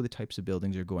know the types of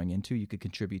buildings you're going into, you could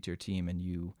contribute to your team and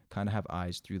you kind of have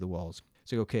eyes through the walls.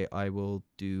 So, okay, I will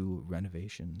do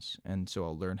renovations, and so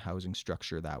I'll learn housing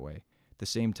structure that way. At the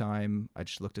same time, I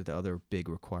just looked at the other big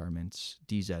requirements,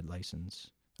 DZ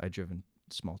license. I'd driven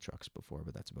small trucks before,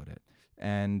 but that's about it.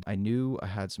 And I knew I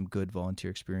had some good volunteer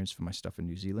experience for my stuff in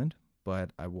New Zealand,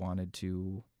 but I wanted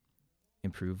to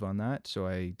improve on that. So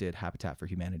I did Habitat for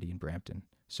Humanity in Brampton.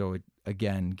 So it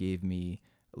again gave me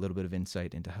a little bit of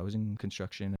insight into housing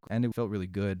construction, and it felt really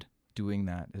good doing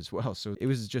that as well. So it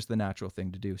was just the natural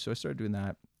thing to do. So I started doing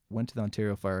that, went to the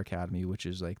Ontario Fire Academy, which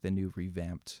is like the new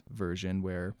revamped version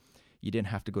where you didn't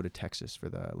have to go to Texas for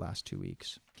the last 2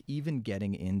 weeks. Even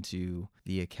getting into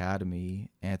the academy,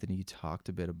 Anthony talked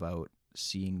a bit about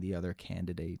seeing the other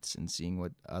candidates and seeing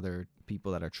what other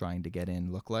people that are trying to get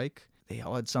in look like. They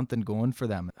all had something going for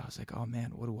them. I was like, oh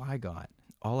man, what do I got?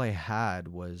 All I had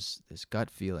was this gut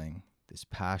feeling, this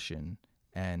passion,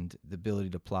 and the ability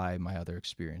to apply my other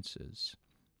experiences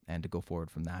and to go forward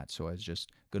from that. So I was just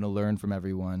going to learn from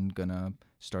everyone, going to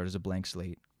start as a blank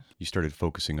slate. You started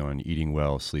focusing on eating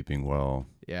well, sleeping well,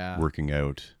 working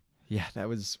out. Yeah, that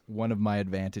was one of my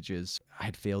advantages. I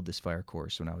had failed this fire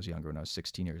course when I was younger, when I was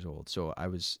 16 years old. So I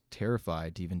was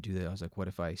terrified to even do that. I was like, what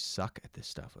if I suck at this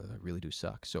stuff? I really do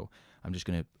suck. So I'm just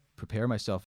going to prepare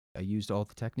myself. I used all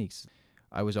the techniques.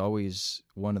 I was always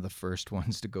one of the first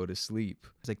ones to go to sleep.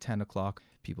 It's like 10 o'clock.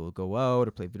 People would go out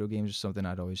or play video games or something.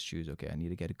 I'd always choose, okay, I need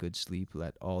to get a good sleep,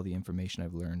 let all the information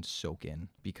I've learned soak in,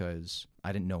 because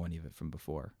I didn't know any of it from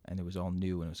before. And it was all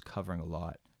new and it was covering a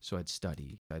lot. So I'd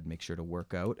study. I'd make sure to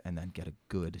work out and then get a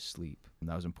good sleep. And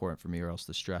that was important for me, or else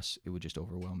the stress, it would just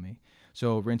overwhelm me.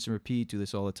 So rinse and repeat, do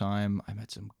this all the time. I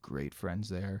met some great friends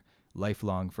there,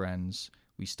 lifelong friends.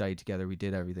 We studied together. We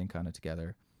did everything kind of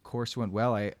together. Course went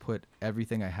well. I put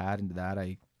everything I had into that.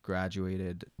 I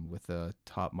graduated with a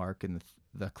top mark in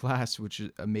the class, which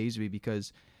amazed me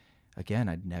because, again,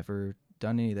 I'd never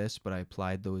done any of this, but I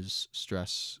applied those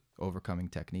stress overcoming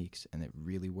techniques and it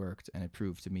really worked. And it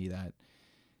proved to me that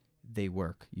they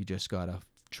work. You just got to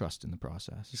trust in the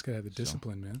process. Just got to have the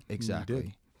discipline, man.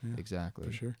 Exactly. Yeah, exactly.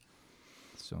 For sure.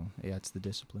 So, yeah, it's the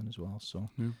discipline as well. So,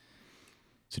 yeah.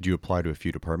 So did you apply to a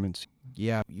few departments?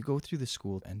 Yeah, you go through the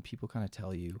school and people kind of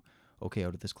tell you, okay,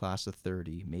 out of this class of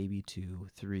 30, maybe 2,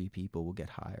 3 people will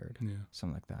get hired,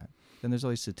 something like that. Then there's all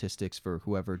these statistics for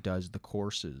whoever does the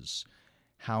courses,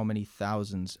 how many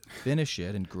thousands finish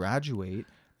it and graduate,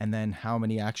 and then how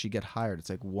many actually get hired. It's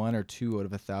like 1 or 2 out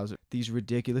of 1,000. These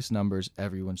ridiculous numbers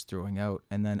everyone's throwing out.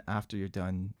 And then after you're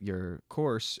done your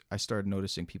course, I started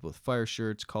noticing people with fire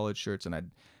shirts, college shirts, and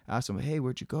I'd ask them, hey,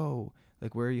 where'd you go?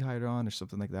 Like, where are you hired on or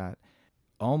something like that?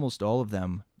 Almost all of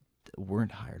them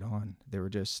weren't hired on.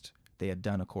 They had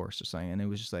done a course or something. And it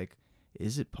was just like,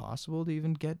 is it possible to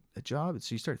even get a job?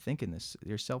 So you start thinking this,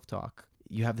 your self-talk.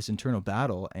 You have this internal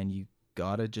battle and you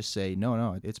gotta just say,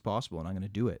 no, it's possible and I'm going to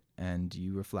do it. And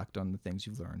you reflect on the things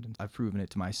you've learned. And I've proven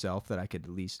it to myself that I could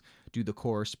at least do the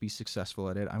course, be successful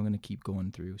at it. I'm going to keep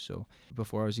going through. So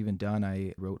before I was even done,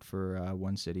 I wrote for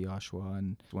One City, Oshawa.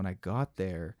 And when I got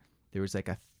there was like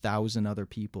 1,000 other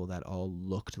people that all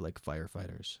looked like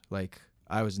firefighters. Like,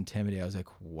 I was intimidated. I was like,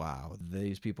 wow,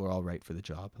 these people are all right for the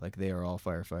job. Like, they are all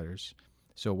firefighters.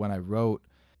 So when I wrote,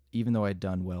 even though I'd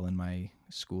done well in my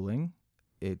schooling,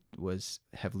 it was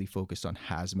heavily focused on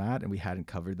hazmat, and we hadn't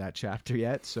covered that chapter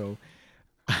yet. So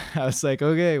I was like,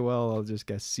 okay, well, I'll just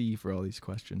guess C for all these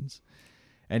questions.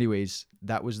 Anyways,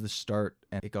 that was the start,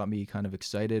 and it got me kind of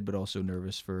excited but also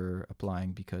nervous for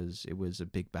applying, because it was a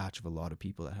big batch of a lot of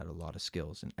people that had a lot of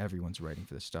skills, and everyone's writing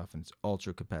for this stuff, and it's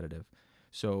ultra competitive.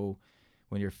 So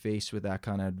when you're faced with that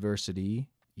kind of adversity,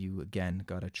 you again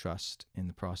got to trust in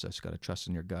the process, got to trust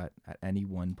in your gut. At any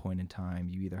one point in time,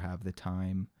 you either have the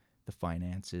time, the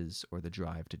finances, or the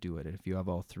drive to do it. And if you have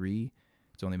all three,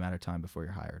 it's only a matter of time before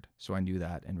you're hired. So I knew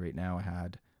that, and right now I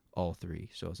had all three.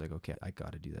 So I was like, okay, I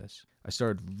got to do this. I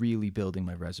started really building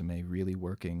my resume, really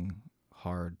working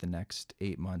hard. The next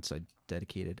 8 months, I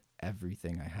dedicated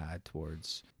everything I had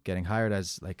towards getting hired,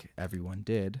 as like everyone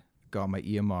did. Got my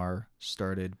EMR,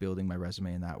 started building my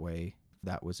resume in that way.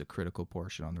 That was a critical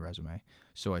portion on the resume.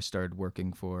 So I started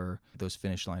working for those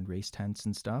finish line race tents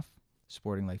and stuff,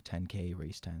 Sporting Life 10K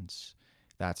race tents,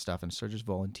 that stuff, and started just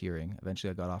volunteering. Eventually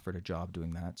I got offered a job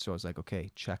doing that. So I was like, okay,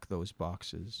 check those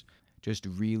boxes. Just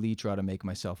really try to make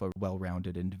myself a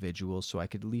well-rounded individual so I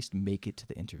could at least make it to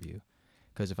the interview.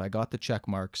 Because if I got the check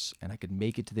marks and I could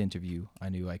make it to the interview, I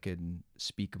knew I could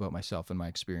speak about myself and my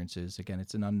experiences. Again,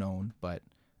 it's an unknown, but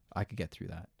I could get through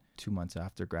that. 2 months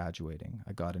after graduating,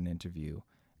 I got an interview,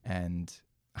 and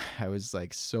I was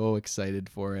like so excited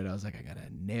for it. I was like, I gotta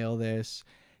nail this.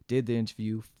 Did the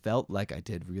interview, felt like I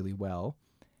did really well.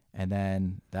 And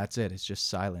then that's it. It's just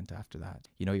silent after that.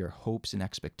 You know, your hopes and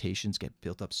expectations get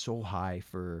built up so high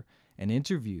for an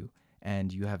interview,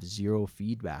 and you have zero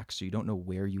feedback. So you don't know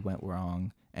where you went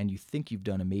wrong, and you think you've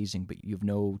done amazing, but you have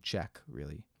no check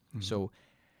really. Mm-hmm. So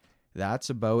that's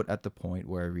about at the point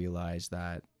where I realized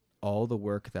that all the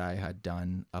work that I had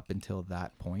done up until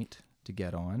that point to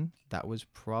get on, that was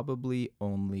probably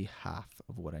only half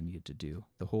of what I needed to do.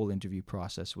 The whole interview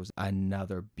process was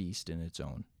another beast in its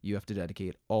own. You have to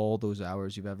dedicate all those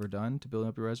hours you've ever done to building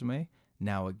up your resume,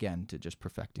 now again to just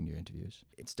perfecting your interviews.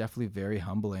 It's definitely very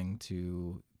humbling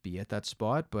to be at that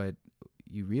spot, but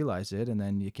you realize it, and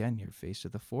then again, you're faced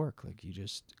with a fork. Like, you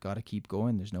just got to keep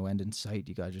going. There's no end in sight.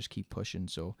 You got to just keep pushing.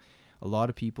 So a lot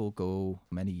of people go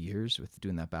many years with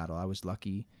doing that battle. I was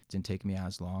lucky. It didn't take me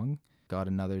as long. Got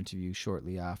another interview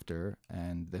shortly after,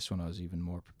 and this one I was even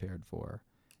more prepared for.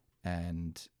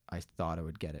 And I thought I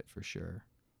would get it for sure.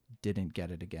 Didn't get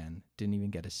it again. Didn't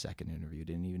even get a second interview.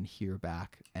 Didn't even hear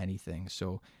back anything.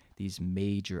 So these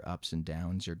major ups and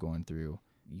downs you're going through,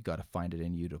 you got to find it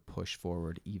in you to push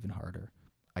forward even harder.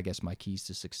 I guess my keys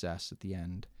to success at the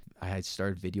end, I had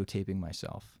started videotaping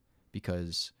myself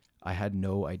because I had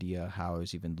no idea how I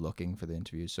was even looking for the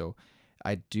interview. So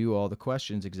I'd do all the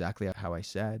questions exactly how I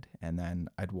said, and then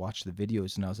I'd watch the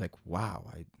videos, and I was like, wow,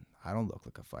 I don't look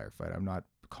like a firefighter. I'm not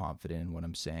confident in what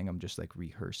I'm saying. I'm just like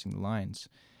rehearsing the lines.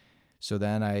 So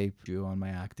then I drew on my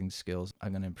acting skills.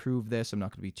 I'm going to improve this. I'm not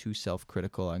going to be too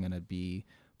self-critical. I'm going to be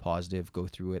positive, go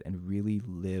through it, and really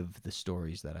live the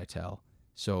stories that I tell.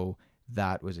 So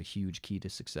that was a huge key to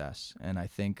success. And I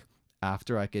think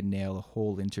after I could nail a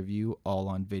whole interview all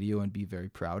on video and be very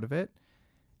proud of it,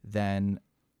 then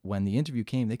when the interview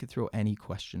came, they could throw any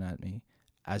question at me.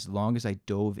 As long as I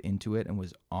dove into it and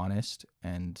was honest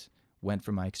and went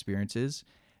from my experiences.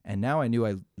 And now I knew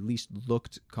I at least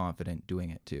looked confident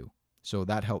doing it too. So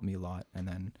that helped me a lot. And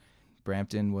then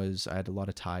Brampton I had a lot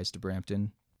of ties to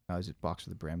Brampton. I was at box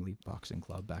with the Bramley Boxing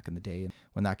Club back in the day. And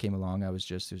when that came along, it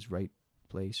was right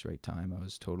place, right time. I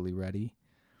was totally ready.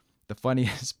 The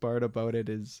funniest part about it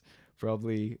is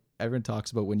probably everyone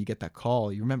talks about when you get that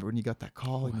call. You remember when you got that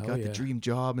call and you got the dream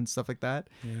job and stuff like that?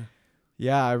 Yeah.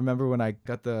 Yeah, I remember when I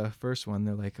got the first one,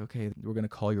 they're like, okay, we're going to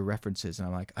call your references. And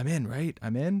I'm like, I'm in, right?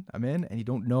 I'm in. And you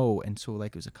don't know. And so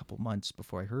like it was a couple months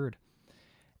before I heard.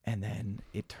 And then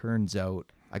it turns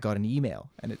out I got an email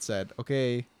and it said,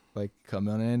 okay, like come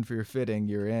on in for your fitting,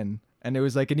 you're in. And it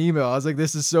was like an email. I was like,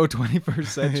 this is so 21st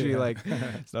century. Like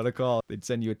it's not a call. They'd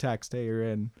send you a text, hey, you're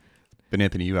in. But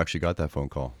Anthony, you actually got that phone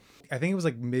call. I think it was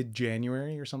like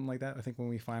mid-January or something like that. I think when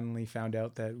we finally found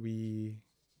out that we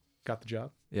got the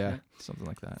job. Yeah, right? Something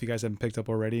like that. If you guys haven't picked up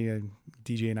already,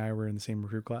 DJ and I were in the same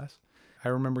recruit class. I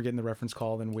remember getting the reference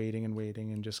call, then waiting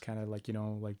and just kind of like,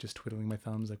 like just twiddling my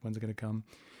thumbs, like when's it going to come?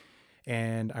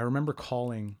 And I remember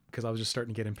calling because I was just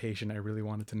starting to get impatient. I really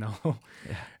wanted to know.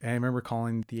 Yeah. And I remember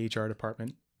calling the HR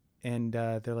department and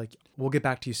they're like, we'll get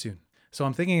back to you soon. So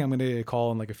I'm thinking I'm going to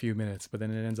call in like a few minutes, but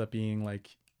then it ends up being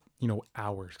like,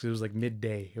 hours because it was like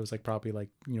midday. It was like probably like,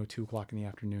 2:00 in the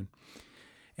afternoon.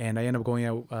 And I ended up going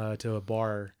out to a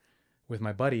bar with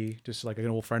my buddy, just like an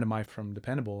old friend of mine from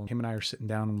Dependable. Him and I are sitting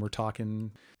down and we're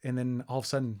talking. And then all of a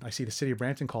sudden I see the City of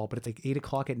Brampton call, but it's like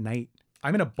 8:00 at night.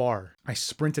 I'm in a bar. I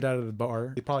sprinted out of the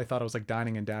bar. They probably thought I was like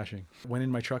dining and dashing. Went in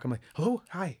my truck. I'm like, hello,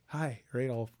 hi, right?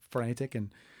 All frantic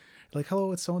and like,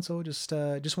 hello, it's so-and-so. Just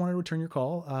wanted to return your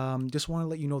call. Just want to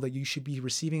let you know that you should be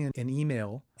receiving an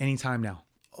email anytime now.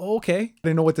 Okay. I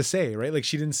didn't know what to say, right? Like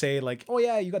she didn't say like, oh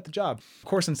yeah, you got the job. Of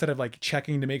course, instead of like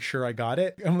checking to make sure I got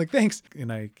it, I'm like, thanks.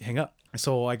 And I hang up.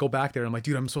 So I go back there. I'm like,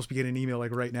 dude, I'm supposed to be getting an email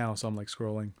like right now. So I'm like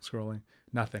scrolling,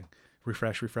 nothing.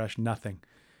 Refresh, nothing.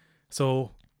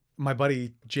 So my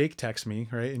buddy Jake texts me,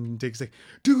 right? And Jake's like,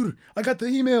 dude, I got the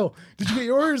email. Did you get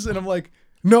yours? And I'm like,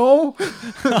 no.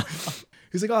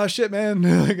 He's like, oh shit, man.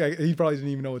 Like he probably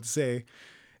didn't even know what to say.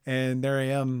 And there I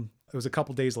am. It was a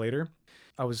couple days later.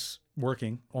 I was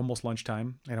working almost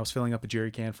lunchtime and I was filling up a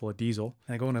jerry can full of diesel.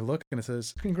 And I go and I look and it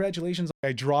says, congratulations.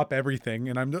 I drop everything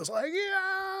and I'm just like,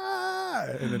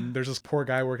 yeah. And then there's this poor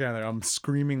guy working out there. I'm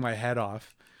screaming my head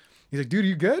off. He's like, dude, are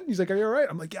you good? He's like, are you all right?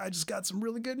 I'm like, yeah, I just got some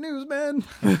really good news, man.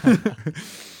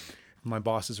 My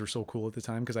bosses were so cool at the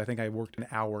time because I think I worked an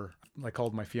hour. I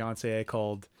called my fiance, I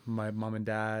called my mom and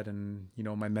dad and, you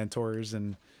know, my mentors.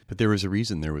 But there was a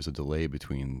reason there was a delay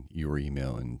between your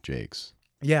email and Jake's.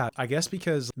 Yeah, I guess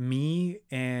because me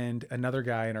and another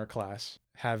guy in our class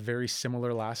have very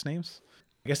similar last names.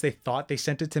 I guess they thought they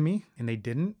sent it to me and they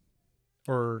didn't,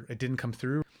 or it didn't come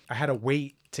through. I had to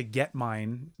wait to get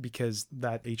mine because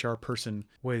that HR person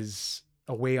was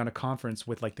away on a conference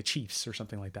with like the Chiefs or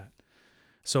something like that.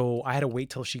 So I had to wait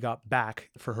till she got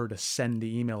back for her to send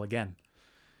the email again.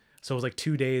 So it was like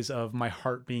 2 days of my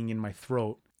heart being in my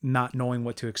throat, not knowing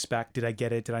what to expect. Did I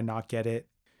get it? Did I not get it?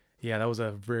 Yeah, that was a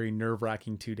very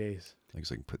nerve-wracking 2 days. I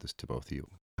guess I can put this to both of you.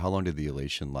 How long did the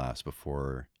elation last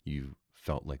before you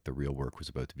felt like the real work was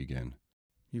about to begin?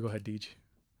 You go ahead, Deej.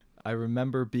 I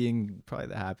remember being probably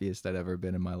the happiest I'd ever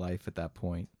been in my life at that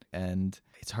point. And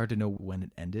it's hard to know when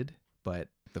it ended, but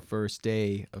the first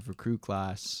day of recruit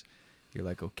class, you're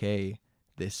like, okay,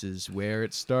 this is where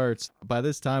it starts. By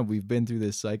this time, we've been through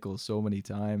this cycle so many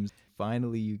times.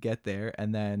 Finally, you get there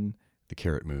and then the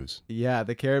carrot moves. Yeah,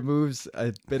 the carrot moves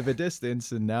a bit of a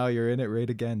distance and now you're in it right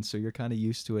again. So you're kind of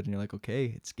used to it and you're like, okay,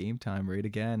 it's game time right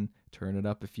again. Turn it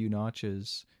up a few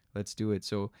notches. Let's do it.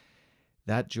 So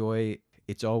that joy,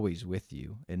 it's always with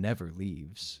you. It never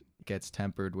leaves. It gets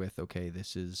tempered with, okay,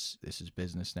 this is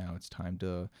business now. It's time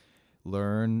to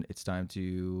learn. It's time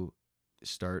to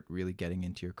start really getting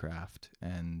into your craft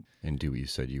and do what you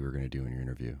said you were going to do in your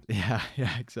interview. Yeah,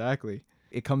 exactly.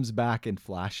 It comes back in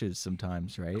flashes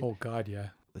sometimes, right? Oh God, yeah.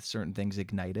 With certain things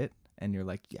ignite it and you're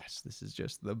like, yes, this is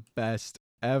just the best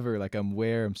ever. Like I'm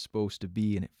where I'm supposed to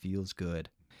be and it feels good.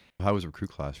 How was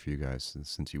recruit class for you guys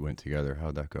since you went together?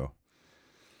 How'd that go?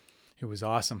 It was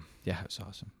awesome. Yeah, it was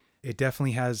awesome. It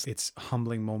definitely has its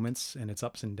humbling moments and its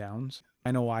ups and downs.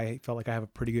 I know I felt like I have a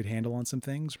pretty good handle on some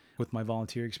things with my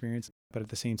volunteer experience, but at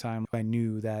the same time, I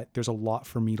knew that there's a lot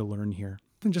for me to learn here.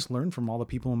 And just learn from all the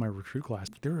people in my recruit class.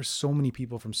 There are so many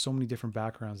people from so many different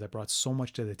backgrounds that brought so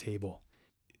much to the table.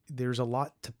 There's a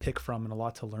lot to pick from and a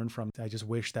lot to learn from. I just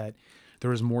wish that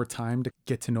there was more time to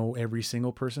get to know every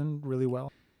single person really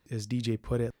well. As DJ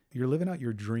put it, you're living out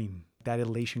your dream. That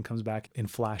elation comes back in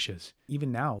flashes.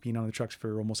 Even now, being on the trucks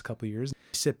for almost a couple of years,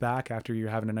 sit back after you're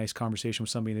having a nice conversation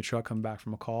with somebody in the truck, coming back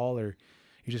from a call, or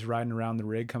you're just riding around the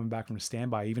rig, coming back from a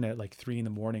standby, even at like 3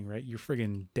 a.m, right? You're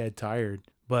friggin' dead tired.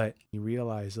 But you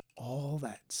realize all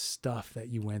that stuff that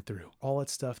you went through, all that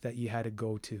stuff that you had to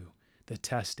go to, the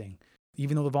testing,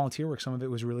 even though the volunteer work, some of it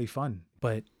was really fun,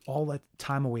 but all that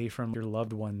time away from your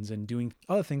loved ones and doing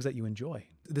other things that you enjoy.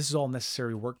 This is all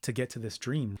necessary work to get to this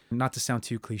dream. Not to sound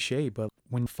too cliche, but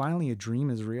when finally a dream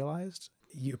is realized,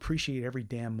 you appreciate every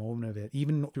damn moment of it,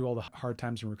 even through all the hard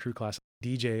times in recruit class.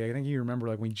 DJ, I think you remember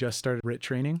like when we just started RIT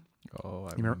training. Oh,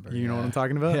 I remember. You know what I'm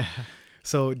talking about? Yeah.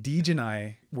 So Deej and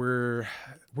I were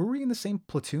we in the same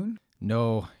platoon?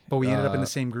 No. But we ended up in the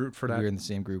same group for that. We were in the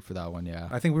same group for that one, yeah.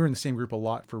 I think we were in the same group a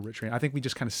lot for RIT training. I think we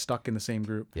just kind of stuck in the same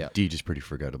group. Yeah. Deej is pretty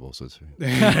forgettable, so it's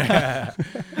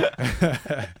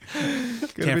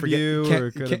could have been you or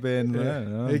could have been, I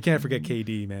don't know. You can't forget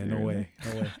KD, man. No way.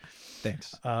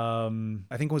 Thanks. I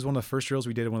think it was one of the first drills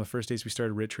we did, one of the first days we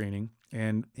started RIT training.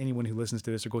 And anyone who listens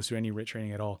to this or goes through any RIT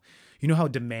training at all, you know how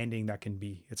demanding that can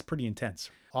be. It's pretty intense.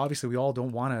 Obviously, we all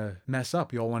don't want to mess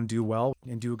up. We all want to do well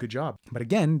and do a good job. But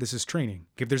again, this is training.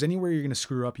 If there's anywhere you're going to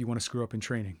screw up, you want to screw up in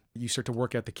training. You start to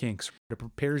work out the kinks. It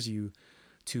prepares you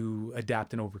to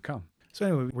adapt and overcome. So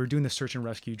anyway, we're doing the search and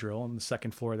rescue drill on the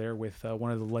second floor there with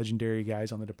one of the legendary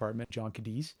guys on the department, John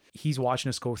Cadiz. He's watching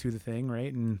us go through the thing,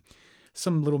 right? And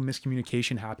some little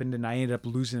miscommunication happened and I ended up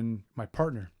losing my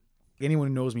partner. Anyone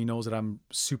who knows me knows that I'm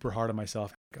super hard on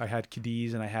myself. I had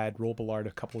Cadiz and I had Roll Ballard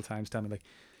a couple of times tell me like,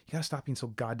 You got to stop being so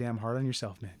goddamn hard on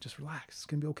yourself, man. Just relax. It's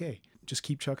going to be okay. Just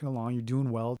keep chucking along. You're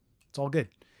doing well. It's all good.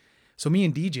 So me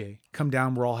and DJ come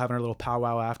down. We're all having our little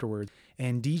powwow afterwards.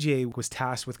 And DJ was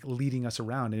tasked with leading us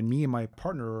around. And me and my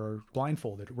partner are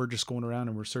blindfolded. We're just going around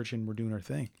and we're searching. We're doing our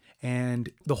thing. And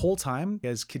the whole time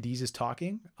as Cadiz is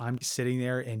talking, I'm sitting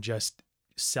there and just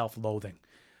self-loathing.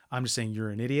 I'm just saying, you're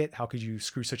an idiot. How could you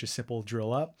screw such a simple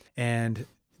drill up? And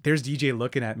there's DJ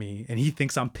looking at me and he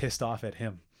thinks I'm pissed off at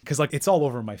him. Because like it's all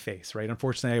over my face, right?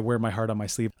 Unfortunately, I wear my heart on my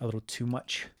sleeve a little too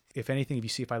much. If anything, if you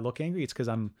see if I look angry, it's because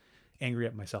I'm angry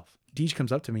at myself. DJ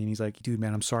comes up to me and he's like, dude,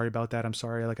 man, I'm sorry about that. I'm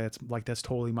sorry. That's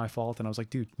totally my fault. And I was like,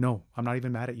 dude, no, I'm not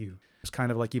even mad at you. It's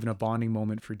kind of like even a bonding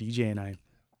moment for DJ and I.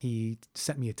 He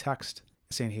sent me a text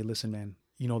saying, hey, listen, man,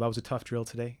 you know, that was a tough drill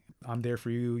today. I'm there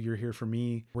for you. You're here for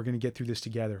me. We're going to get through this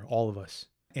together, all of us.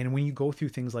 And when you go through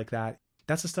things like that,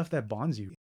 that's the stuff that bonds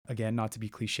you. Again, not to be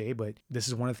cliche, but this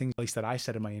is one of the things, at least that I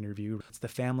said in my interview, it's the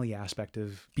family aspect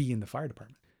of being in the fire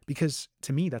department. Because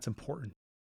to me, that's important.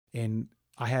 And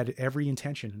I had every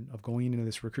intention of going into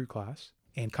this recruit class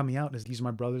and coming out as these are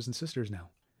my brothers and sisters now.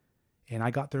 And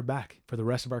I got their back for the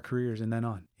rest of our careers and then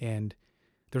on. And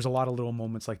there's a lot of little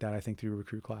moments like that, I think, through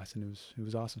recruit class. And it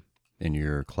was awesome. And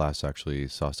your class actually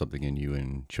saw something in you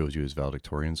and chose you as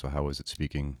valedictorian. So how was it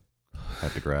speaking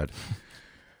at the grad?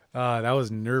 That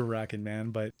was nerve-wracking,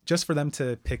 man. But just for them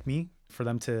to pick me, for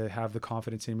them to have the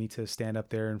confidence in me to stand up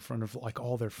there in front of like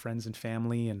all their friends and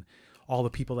family and all the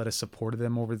people that have supported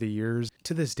them over the years,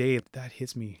 to this day, that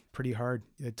hits me pretty hard.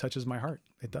 It touches my heart.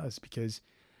 It does, because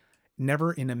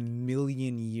never in a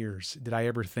million years did I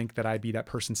ever think that I'd be that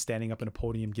person standing up in a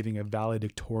podium giving a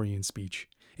valedictorian speech.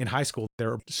 In high school,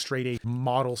 there were straight A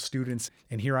model students.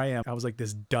 And here I am. I was like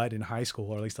this dud in high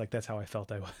school, or at least like that's how I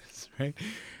felt I was, right?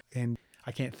 And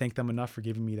I can't thank them enough for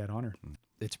giving me that honor.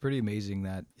 It's pretty amazing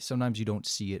that sometimes you don't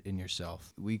see it in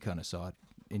yourself. We kind of saw it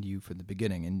in you from the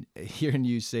beginning. And hearing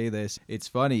you say this, it's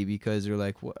funny because you're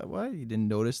like, what? You didn't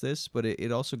notice this? But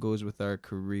it also goes with our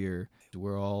career.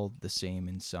 We're all the same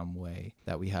in some way,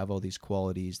 that we have all these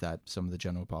qualities that some of the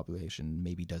general population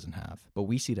maybe doesn't have. But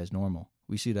we see it as normal.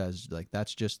 We see it as like,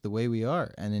 that's just the way we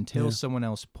are. And until someone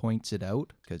else points it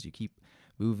out, because you keep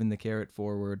moving the carrot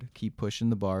forward, keep pushing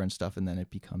the bar and stuff, and then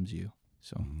it becomes you.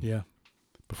 So, yeah.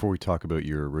 Before we talk about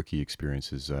your rookie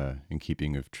experiences, in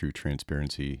keeping of true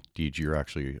transparency, Deej, you're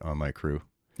actually on my crew.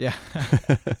 Yeah.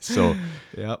 So,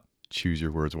 yep. Choose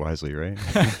your words wisely, right?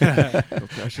 No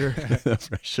pressure. No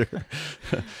pressure.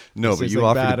 No, but you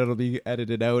like offered. That, it'll be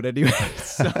edited out anyway.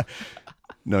 So.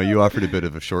 No, you offered a bit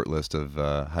of a short list of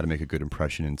how to make a good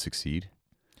impression and succeed.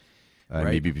 Right.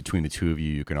 Maybe between the two of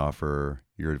you, you can offer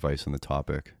your advice on the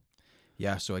topic.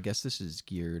 Yeah, so I guess this is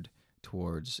geared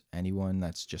towards anyone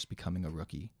that's just becoming a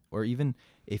rookie, or even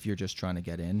if you're just trying to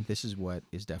get in. This is what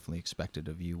is definitely expected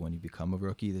of you when you become a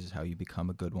rookie. This is how you become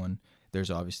a good one. There's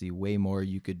obviously way more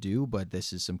you could do, but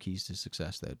this is some keys to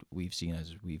success that we've seen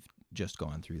as we've just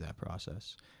gone through that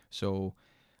process. So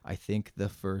I think the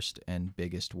first and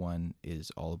biggest one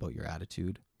is all about your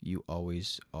attitude. You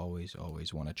always, always,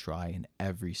 always want to try in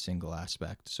every single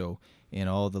aspect. So in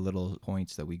all the little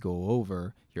points that we go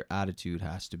over, your attitude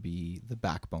has to be the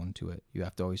backbone to it. You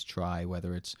have to always try,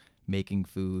 whether it's making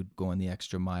food, going the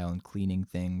extra mile and cleaning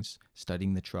things,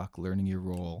 studying the truck, learning your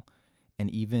role,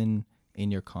 and even in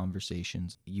your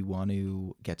conversations, you want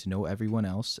to get to know everyone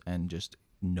else and just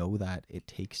know that it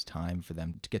takes time for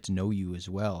them to get to know you as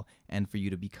well, and for you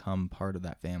to become part of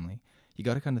that family. You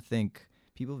got to kind of think,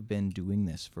 people have been doing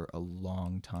this for a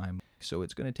long time, so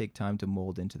it's going to take time to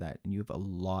mold into that, and you have a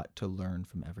lot to learn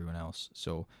from everyone else.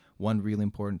 So one really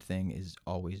important thing is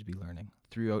always be learning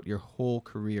throughout your whole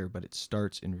career, but it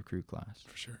starts in recruit class.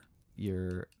 For sure.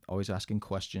 You're always asking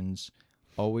questions.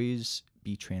 Always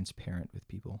be transparent with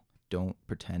people. Don't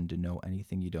pretend to know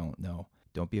anything you don't know.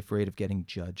 Don't be afraid of getting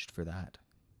judged for that.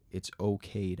 It's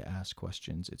okay to ask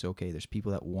questions. It's okay. There's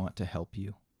people that want to help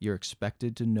you. You're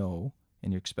expected to know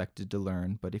and you're expected to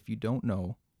learn, but if you don't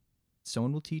know,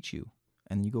 someone will teach you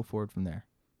and then you go forward from there.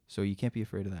 So you can't be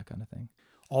afraid of that kind of thing.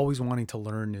 Always wanting to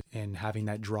learn and having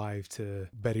that drive to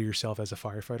better yourself as a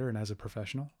firefighter and as a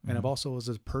professional. And I've also as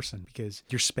a person, because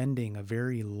you're spending a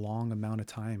very long amount of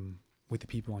time with the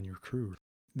people on your crew.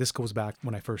 This goes back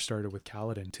when I first started with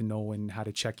Caledon, to know and how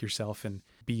to check yourself and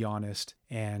be honest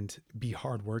and be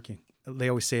hardworking. They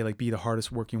always say, like, be the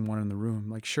hardest working one in the room.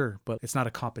 Like, sure, but it's not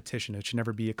a competition. It should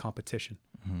never be a competition.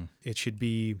 Mm-hmm. It should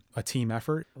be a team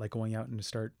effort, like going out and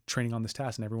start training on this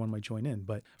task and everyone might join in.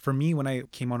 But for me, when I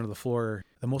came onto the floor,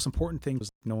 the most important thing was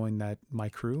knowing that my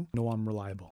crew know I'm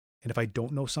reliable. And if I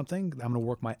don't know something, I'm going to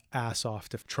work my ass off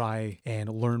to try and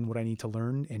learn what I need to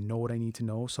learn and know what I need to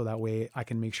know. So that way I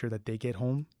can make sure that they get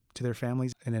home to their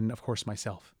families. And then, of course,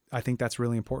 myself. I think that's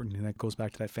really important. And that goes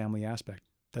back to that family aspect.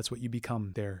 That's what you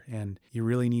become there. And you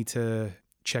really need to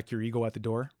check your ego at the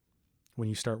door when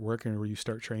you start working or you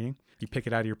start training. You pick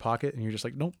it out of your pocket and you're just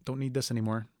like, nope, don't need this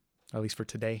anymore, at least for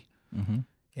today. Mm-hmm.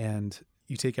 And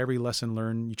you take every lesson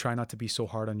learned. You try not to be so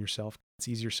hard on yourself. It's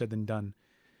easier said than done,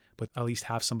 but at least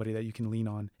have somebody that you can lean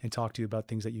on and talk to about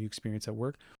things that you experience at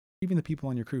work. Even the people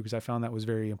on your crew, because I found that was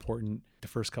very important the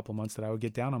first couple of months, that I would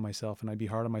get down on myself and I'd be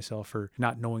hard on myself for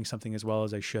not knowing something as well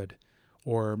as I should,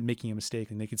 or making a mistake,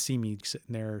 and they could see me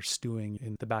sitting there stewing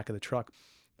in the back of the truck.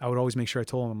 I would always make sure I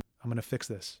told them, I'm going to fix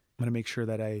this. I'm going to make sure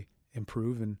that I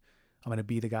improve, and I'm going to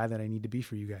be the guy that I need to be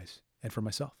for you guys and for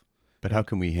myself. But how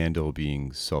can we handle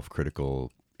being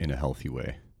self-critical in a healthy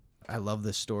way? I love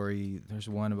this story. There's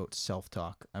one about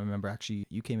self-talk. I remember actually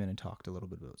you came in and talked a little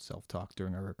bit about self-talk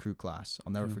during our recruit class.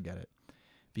 I'll never forget it,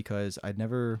 because I'd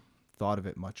never thought of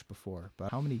it much before.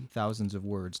 But how many thousands of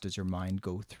words does your mind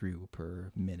go through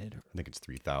per minute? I think it's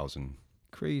 3,000.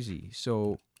 Crazy.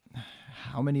 So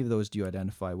how many of those do you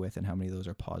identify with, and how many of those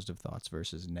are positive thoughts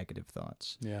versus negative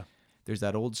thoughts? Yeah. There's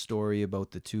that old story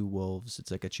about the two wolves.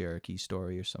 It's like a Cherokee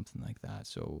story or something like that.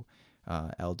 So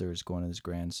elder is going to his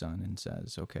grandson and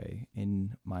says, okay,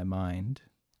 in my mind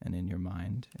and in your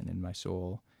mind and in my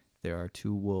soul, there are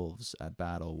two wolves at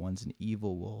battle. One's an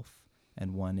evil wolf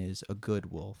and one is a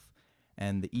good wolf.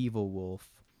 And the evil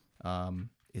wolf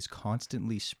is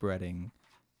constantly spreading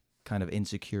kind of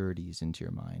insecurities into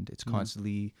your mind. It's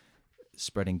constantly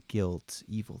spreading guilt,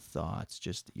 evil thoughts,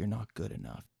 just you're not good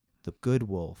enough. The good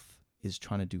wolf is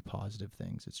trying to do positive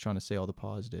things. It's trying to say all the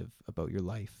positive about your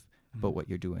life, about what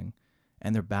you're doing.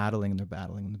 And they're battling and they're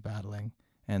battling and they're battling.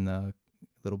 And the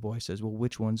little boy says, well,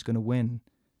 which one's going to win?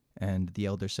 And the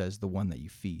elder says, the one that you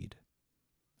feed,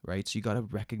 right? So you got to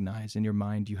recognize in your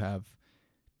mind you have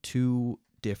two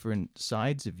different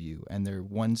sides of you, and they're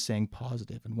one saying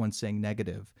positive and one saying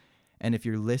negative. And if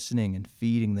you're listening and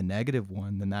feeding the negative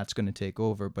one, then that's going to take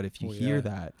over. But if you hear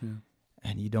that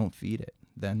and you don't feed it,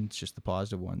 then it's just the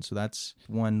positive one. So that's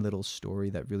one little story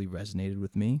that really resonated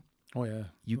with me. Oh, yeah.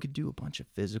 You could do a bunch of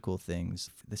physical things.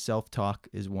 The self-talk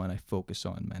is one I focus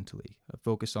on mentally. I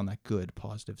focus on that good,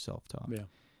 positive self-talk. Yeah.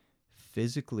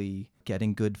 Physically,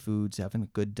 getting good foods, having a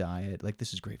good diet. Like,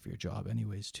 this is great for your job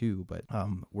anyways, too. But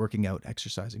working out,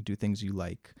 exercising, do things you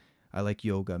like. I like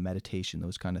yoga, meditation,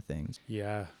 those kind of things.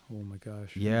 Yeah. Oh, my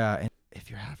gosh. Yeah. And if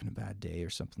you're having a bad day or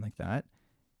something like that,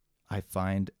 I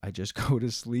find I just go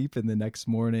to sleep and the next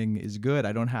morning is good.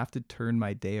 I don't have to turn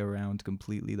my day around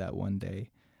completely that one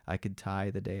day. I could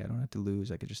tie the day. I don't have to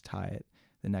lose. I could just tie it.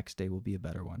 The next day will be a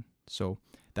better one. So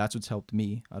that's what's helped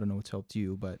me. I don't know what's helped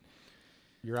you, but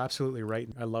you're absolutely right.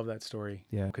 I love that story.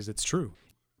 Yeah. Because it's true.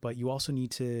 But you also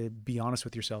need to be honest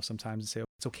with yourself sometimes and say,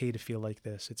 it's okay to feel like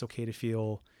this. It's okay to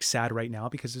feel sad right now,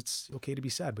 because it's okay to be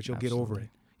sad, but you'll get over it.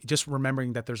 Just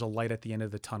remembering that there's a light at the end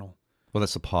of the tunnel. Well,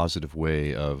 that's a positive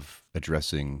way of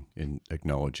addressing and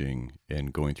acknowledging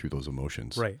and going through those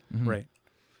emotions. Right. Right.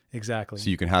 Exactly. So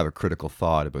you can have a critical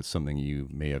thought about something you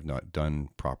may have not done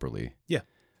properly. Yeah.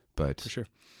 But for sure,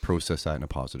 process that in a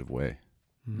positive way.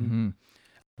 When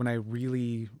I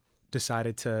really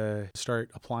decided to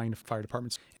start applying to fire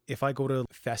departments, if I go to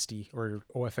Festi or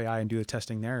OFAI and do the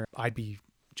testing there, I'd be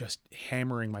just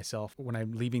hammering myself when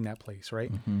I'm leaving that place,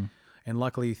 right? And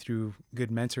luckily, through good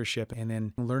mentorship and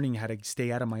then learning how to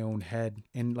stay out of my own head,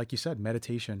 and like you said,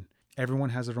 meditation. Everyone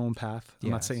has their own path. I'm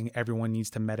not saying everyone needs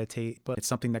to meditate, but it's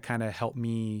something that kind of helped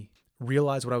me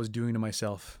realize what I was doing to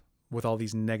myself with all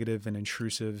these negative and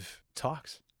intrusive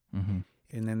talks. And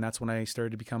then that's when I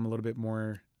started to become a little bit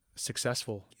more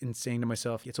successful in saying to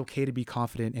myself, it's okay to be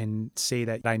confident and say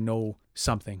that I know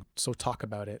something. So talk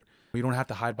about it. You don't have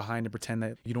to hide behind and pretend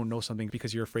that you don't know something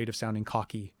because you're afraid of sounding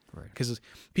cocky. Right. Because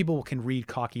people can read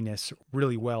cockiness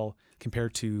really well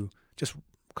compared to just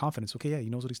confidence. Okay, yeah, he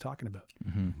knows what he's talking about.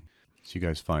 So you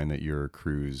guys find that your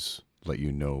crews let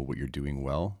you know what you're doing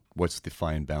well? What's the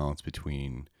fine balance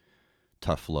between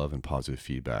tough love and positive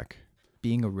feedback?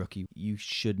 Being a rookie, you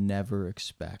should never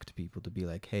expect people to be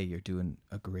like, hey, you're doing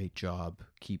a great job.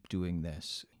 Keep doing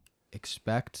this.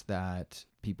 Expect that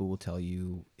people will tell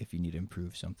you if you need to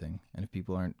improve something. And if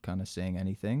people aren't kind of saying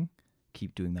anything,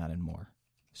 keep doing that and more.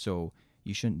 So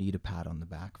you shouldn't need a pat on the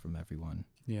back from everyone.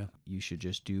 Yeah. You should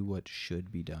just do what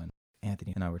should be done.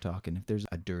 Anthony and I were talking, if there's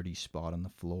a dirty spot on the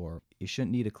floor, you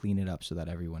shouldn't need to clean it up so that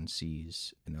everyone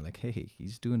sees and they're like, hey,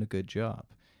 he's doing a good job.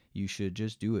 You should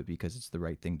just do it because it's the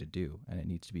right thing to do and it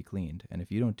needs to be cleaned. And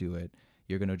if you don't do it,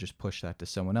 you're going to just push that to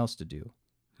someone else to do.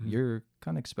 You're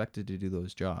kind of expected to do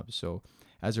those jobs. So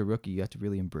as a rookie, you have to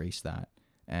really embrace that.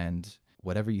 And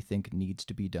whatever you think needs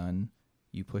to be done,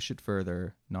 You push it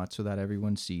further, not so that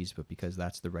everyone sees, but because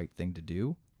that's the right thing to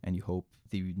do. And you hope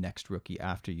the next rookie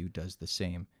after you does the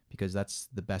same, because that's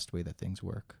the best way that things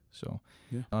work. So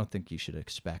Yeah. I don't think you should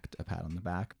expect a pat on the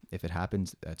back. If it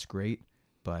happens, that's great,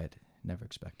 but never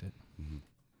expect it. Mm-hmm.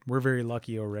 We're very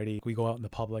lucky already. We go out in the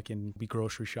public and be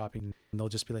grocery shopping, and they'll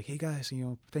just be like, hey guys,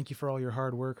 thank you for all your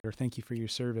hard work, or thank you for your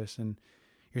service. And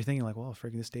you're thinking like, well,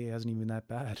 freaking this day hasn't even been that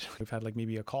bad. We've had like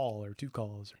maybe a call or 2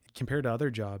 calls. Compared to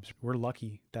other jobs, we're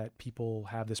lucky that people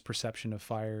have this perception of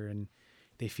fire and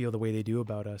they feel the way they do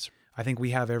about us. I think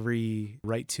we have every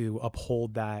right to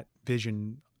uphold that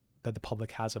vision that the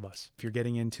public has of us. If you're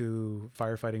getting into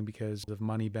firefighting because of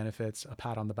money, benefits, a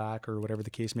pat on the back, or whatever the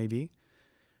case may be,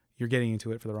 you're getting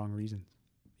into it for the wrong reasons.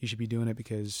 You should be doing it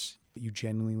because you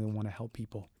genuinely want to help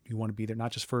people. You want to be there,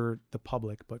 not just for the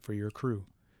public, but for your crew,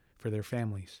 for their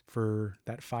families, for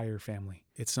that fire family.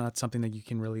 It's not something that you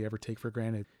can really ever take for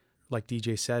granted. Like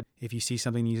DJ said, if you see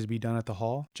something needs to be done at the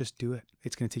hall, just do it.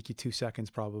 It's going to take you 2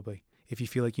 seconds probably. If you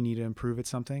feel like you need to improve at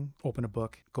something, open a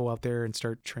book, go out there and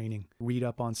start training. Read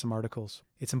up on some articles.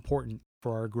 It's important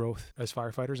for our growth as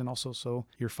firefighters, and also so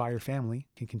your fire family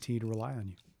can continue to rely on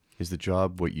you. Is the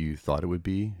job what you thought it would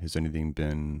be? Has anything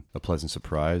been a pleasant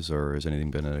surprise, or has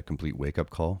anything been a complete wake-up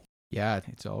call? Yeah,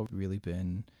 it's all really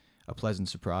been a pleasant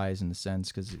surprise in the sense,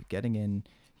 because getting in,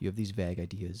 you have these vague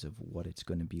ideas of what it's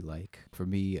going to be like. For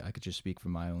me, I could just speak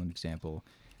from my own example.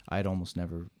 I'd almost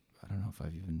never, I don't know if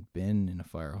I've even been in a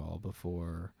fire hall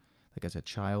before. Like as a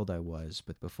child I was,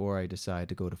 but before I decided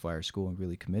to go to fire school and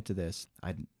really commit to this,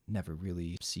 I'd never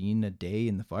really seen a day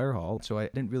in the fire hall. So I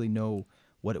didn't really know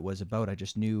what it was about. I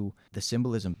just knew the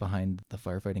symbolism behind the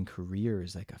firefighting career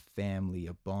is like a family,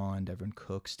 a bond, everyone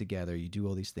cooks together, you do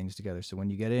all these things together. So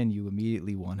when you get in, you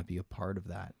immediately want to be a part of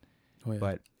that. Oh, yeah.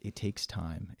 But it takes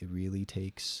time. It really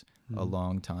takes a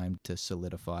long time to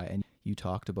solidify. And you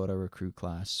talked about our recruit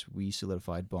class. We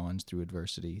solidified bonds through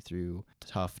adversity, through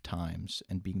tough times,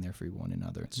 and being there for one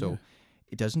another. So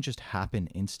it doesn't just happen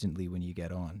instantly when you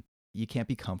get on. You can't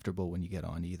be comfortable when you get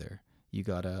on either. You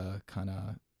gotta kind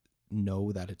of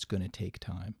know that it's going to take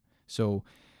time. So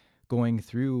going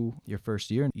through your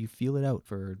first year, you feel it out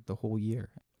for the whole year.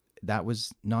 That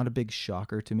was not a big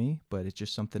shocker to me, but it's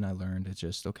just something I learned. It's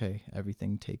just, okay,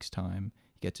 everything takes time.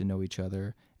 You get to know each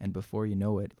other. And before you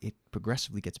know it, it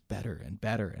progressively gets better and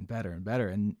better and better and better.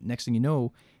 And next thing you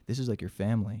know, this is like your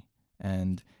family.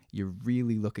 And you're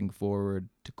really looking forward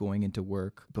to going into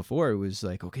work. Before it was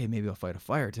like, okay, maybe I'll fight a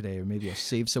fire today, or maybe I'll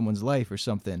save someone's life or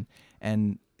something.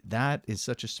 And that is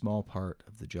such a small part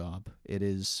of the job. It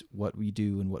is what we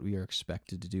do and what we are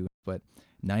expected to do. But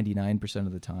 99%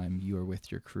 of the time, you are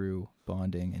with your crew,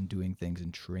 bonding and doing things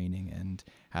and training and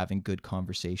having good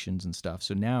conversations and stuff.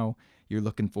 So now you're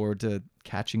looking forward to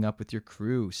catching up with your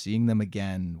crew, seeing them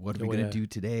again. What are we going to do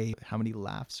today? How many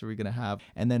laughs are we going to have?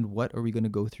 And then what are we going to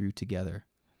go through together?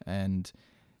 And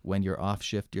when you're off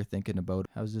shift, you're thinking about,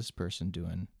 how's this person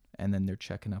doing? And then they're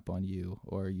checking up on you,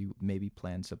 or you maybe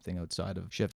plan something outside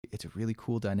of shift. It's a really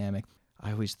cool dynamic.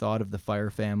 I always thought of the fire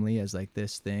family as like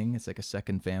this thing. It's like a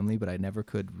second family, but I never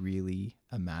could really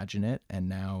imagine it. And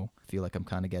now I feel like I'm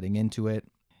kind of getting into it.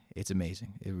 It's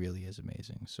amazing. It really is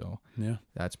amazing. So Yeah.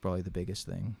 that's probably the biggest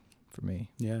thing for me.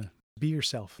 Yeah. Be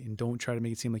yourself and don't try to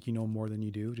make it seem like you know more than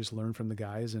you do. Just learn from the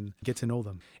guys and get to know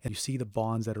them. And you see the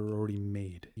bonds that are already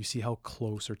made. You see how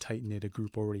close or tight-knit a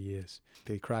group already is.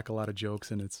 They crack a lot of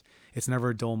jokes, and it's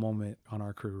never a dull moment on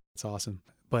our crew. It's awesome.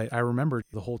 But I remember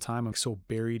the whole time I'm so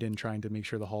buried in trying to make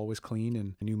sure the hall was clean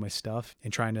and I knew my stuff,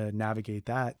 and trying to navigate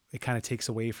that, it kind of takes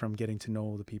away from getting to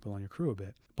know the people on your crew a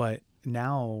bit. But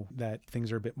now that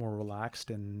things are a bit more relaxed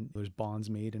and there's bonds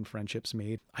made and friendships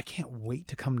made, I can't wait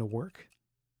to come to work.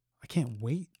 I can't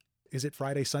wait. Is it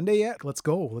Friday, Sunday yet? Let's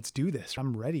go. Let's do this.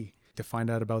 I'm ready to find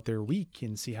out about their week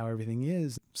and see how everything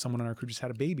is. Someone on our crew just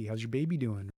had a baby. How's your baby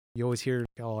doing? You always hear,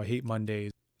 oh, I hate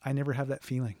Mondays. I never have that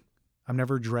feeling. I'm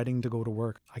never dreading to go to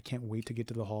work. I can't wait to get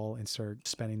to the hall and start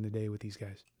spending the day with these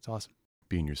guys. It's awesome.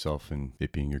 Being yourself and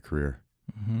it being your career.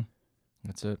 Mm-hmm.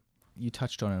 That's it. You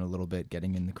touched on it a little bit,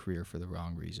 getting in the career for the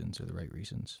wrong reasons or the right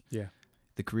reasons. Yeah.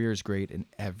 The career is great in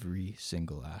every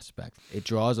single aspect. It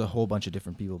draws a whole bunch of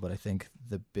different people, but I think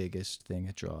the biggest thing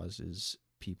it draws is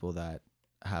people that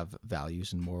have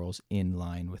values and morals in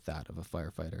line with that of a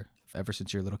firefighter. Ever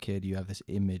since you're a little kid, you have this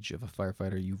image of a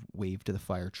firefighter. You wave to the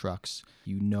fire trucks.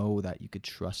 You know that you could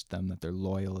trust them, that they're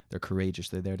loyal, they're courageous,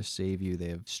 they're there to save you, they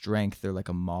have strength, they're like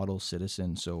a model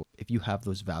citizen. So if you have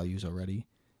those values already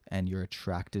and you're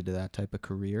attracted to that type of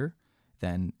career,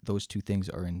 then those two things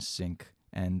are in sync.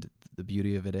 And the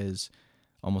beauty of it is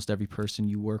almost every person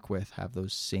you work with have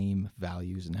those same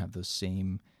values and have those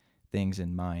same things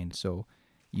in mind. So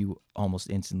you almost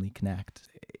instantly connect.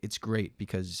 It's great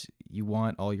because you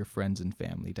want all your friends and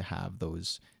family to have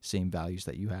those same values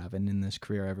that you have. And in this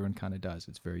career, everyone kind of does.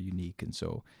 It's very unique. And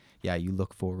so, yeah, you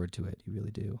look forward to it. You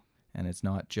really do. And it's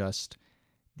not just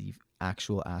the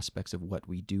actual aspects of what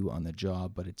we do on the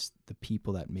job, but it's the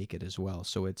people that make it as well.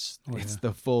 So it's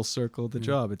the full circle of the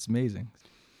job. It's amazing.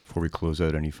 Before we close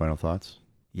out, any final thoughts?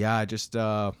 Yeah, I just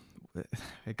I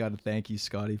got to thank you,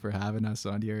 Scotty, for having us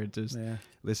on here. Just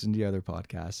listen to the other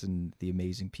podcasts and the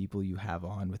amazing people you have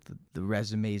on with the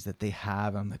resumes that they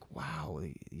have. I'm like, wow,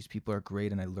 these people are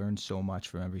great, and I learned so much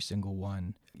from every single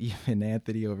one. Even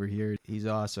Anthony over here, he's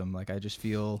awesome. Like, I just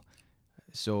feel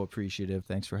so appreciative.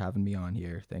 Thanks for having me on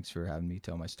here. Thanks for having me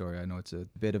tell my story. I know it's a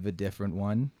bit of a different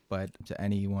one, but to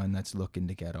anyone that's looking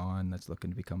to get on, that's looking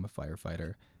to become a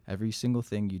firefighter, every single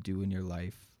thing you do in your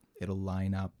life, it'll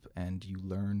line up and you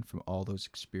learn from all those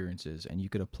experiences and you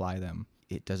could apply them.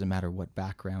 It doesn't matter what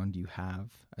background you have,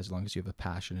 as long as you have a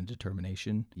passion and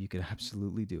determination, you could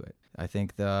absolutely do it. I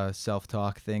think the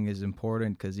self-talk thing is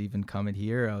important because even coming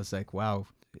here, I was like, wow,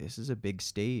 this is a big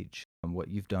stage. What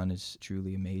you've done is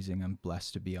truly amazing. I'm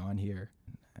blessed to be on here.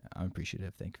 I'm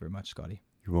appreciative. Thank you very much, Scotty.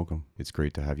 You're welcome. It's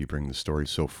great to have you bring the story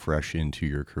so fresh into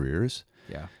your careers.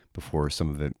 Yeah. Before some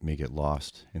of it may get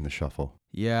lost in the shuffle.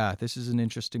 Yeah, this is an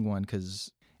interesting one because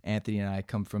Anthony and I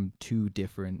come from two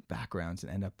different backgrounds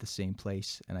and end up the same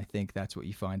place. And I think that's what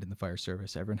you find in the fire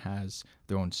service. Everyone has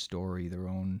their own story, their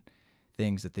own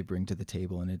things that they bring to the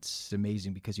table. And it's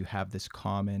amazing because you have this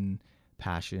common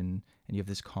passion and you have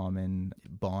this common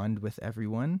bond with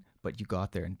everyone, but you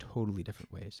got there in totally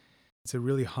different ways. It's a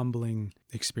really humbling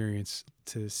experience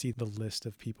to see the list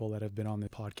of people that have been on the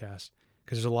podcast,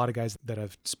 because there's a lot of guys that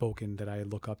have spoken that I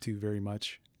look up to very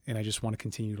much, and I just want to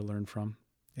continue to learn from.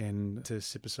 And to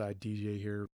sit beside DJ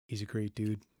here, he's a great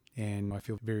dude, and I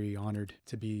feel very honored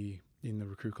to be in the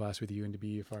recruit class with you and to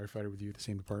be a firefighter with you at the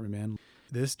same department, man.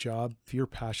 This job, if you're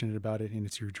passionate about it and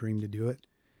it's your dream to do it,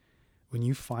 when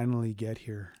you finally get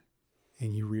here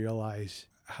and you realize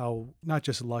how not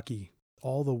just lucky,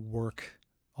 all the work,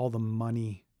 all the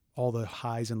money, all the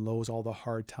highs and lows, all the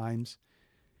hard times,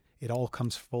 it all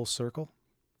comes full circle,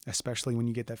 especially when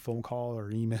you get that phone call or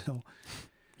email.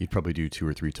 You'd probably do 2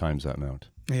 or 3 times that amount.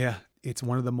 Yeah, it's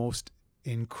one of the most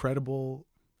incredible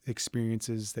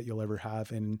experiences that you'll ever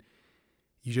have. And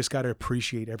you just got to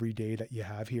appreciate every day that you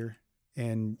have here.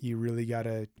 And you really got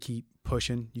to keep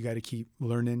pushing. You got to keep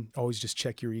learning. Always just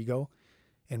check your ego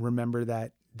and remember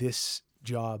that this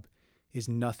job is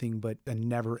nothing but a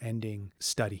never-ending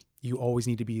study. You always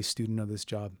need to be a student of this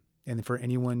job. And for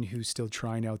anyone who's still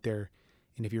trying out there,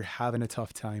 and if you're having a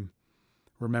tough time,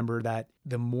 remember that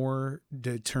the more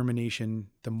determination,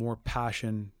 the more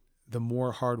passion, the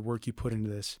more hard work you put into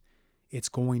this, it's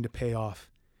going to pay off.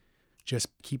 Just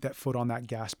keep that foot on that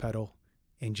gas pedal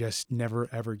and just never,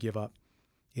 ever give up.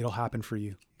 It'll happen for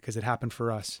you because it happened for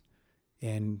us.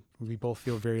 And we both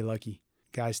feel very lucky.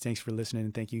 Guys, thanks for listening.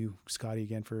 And thank you, Scotty,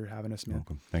 again for having us, man.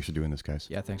 Welcome. Thanks for doing this, guys.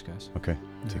 Yeah, thanks, guys. Okay.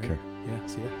 Take care. Yeah,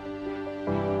 see ya.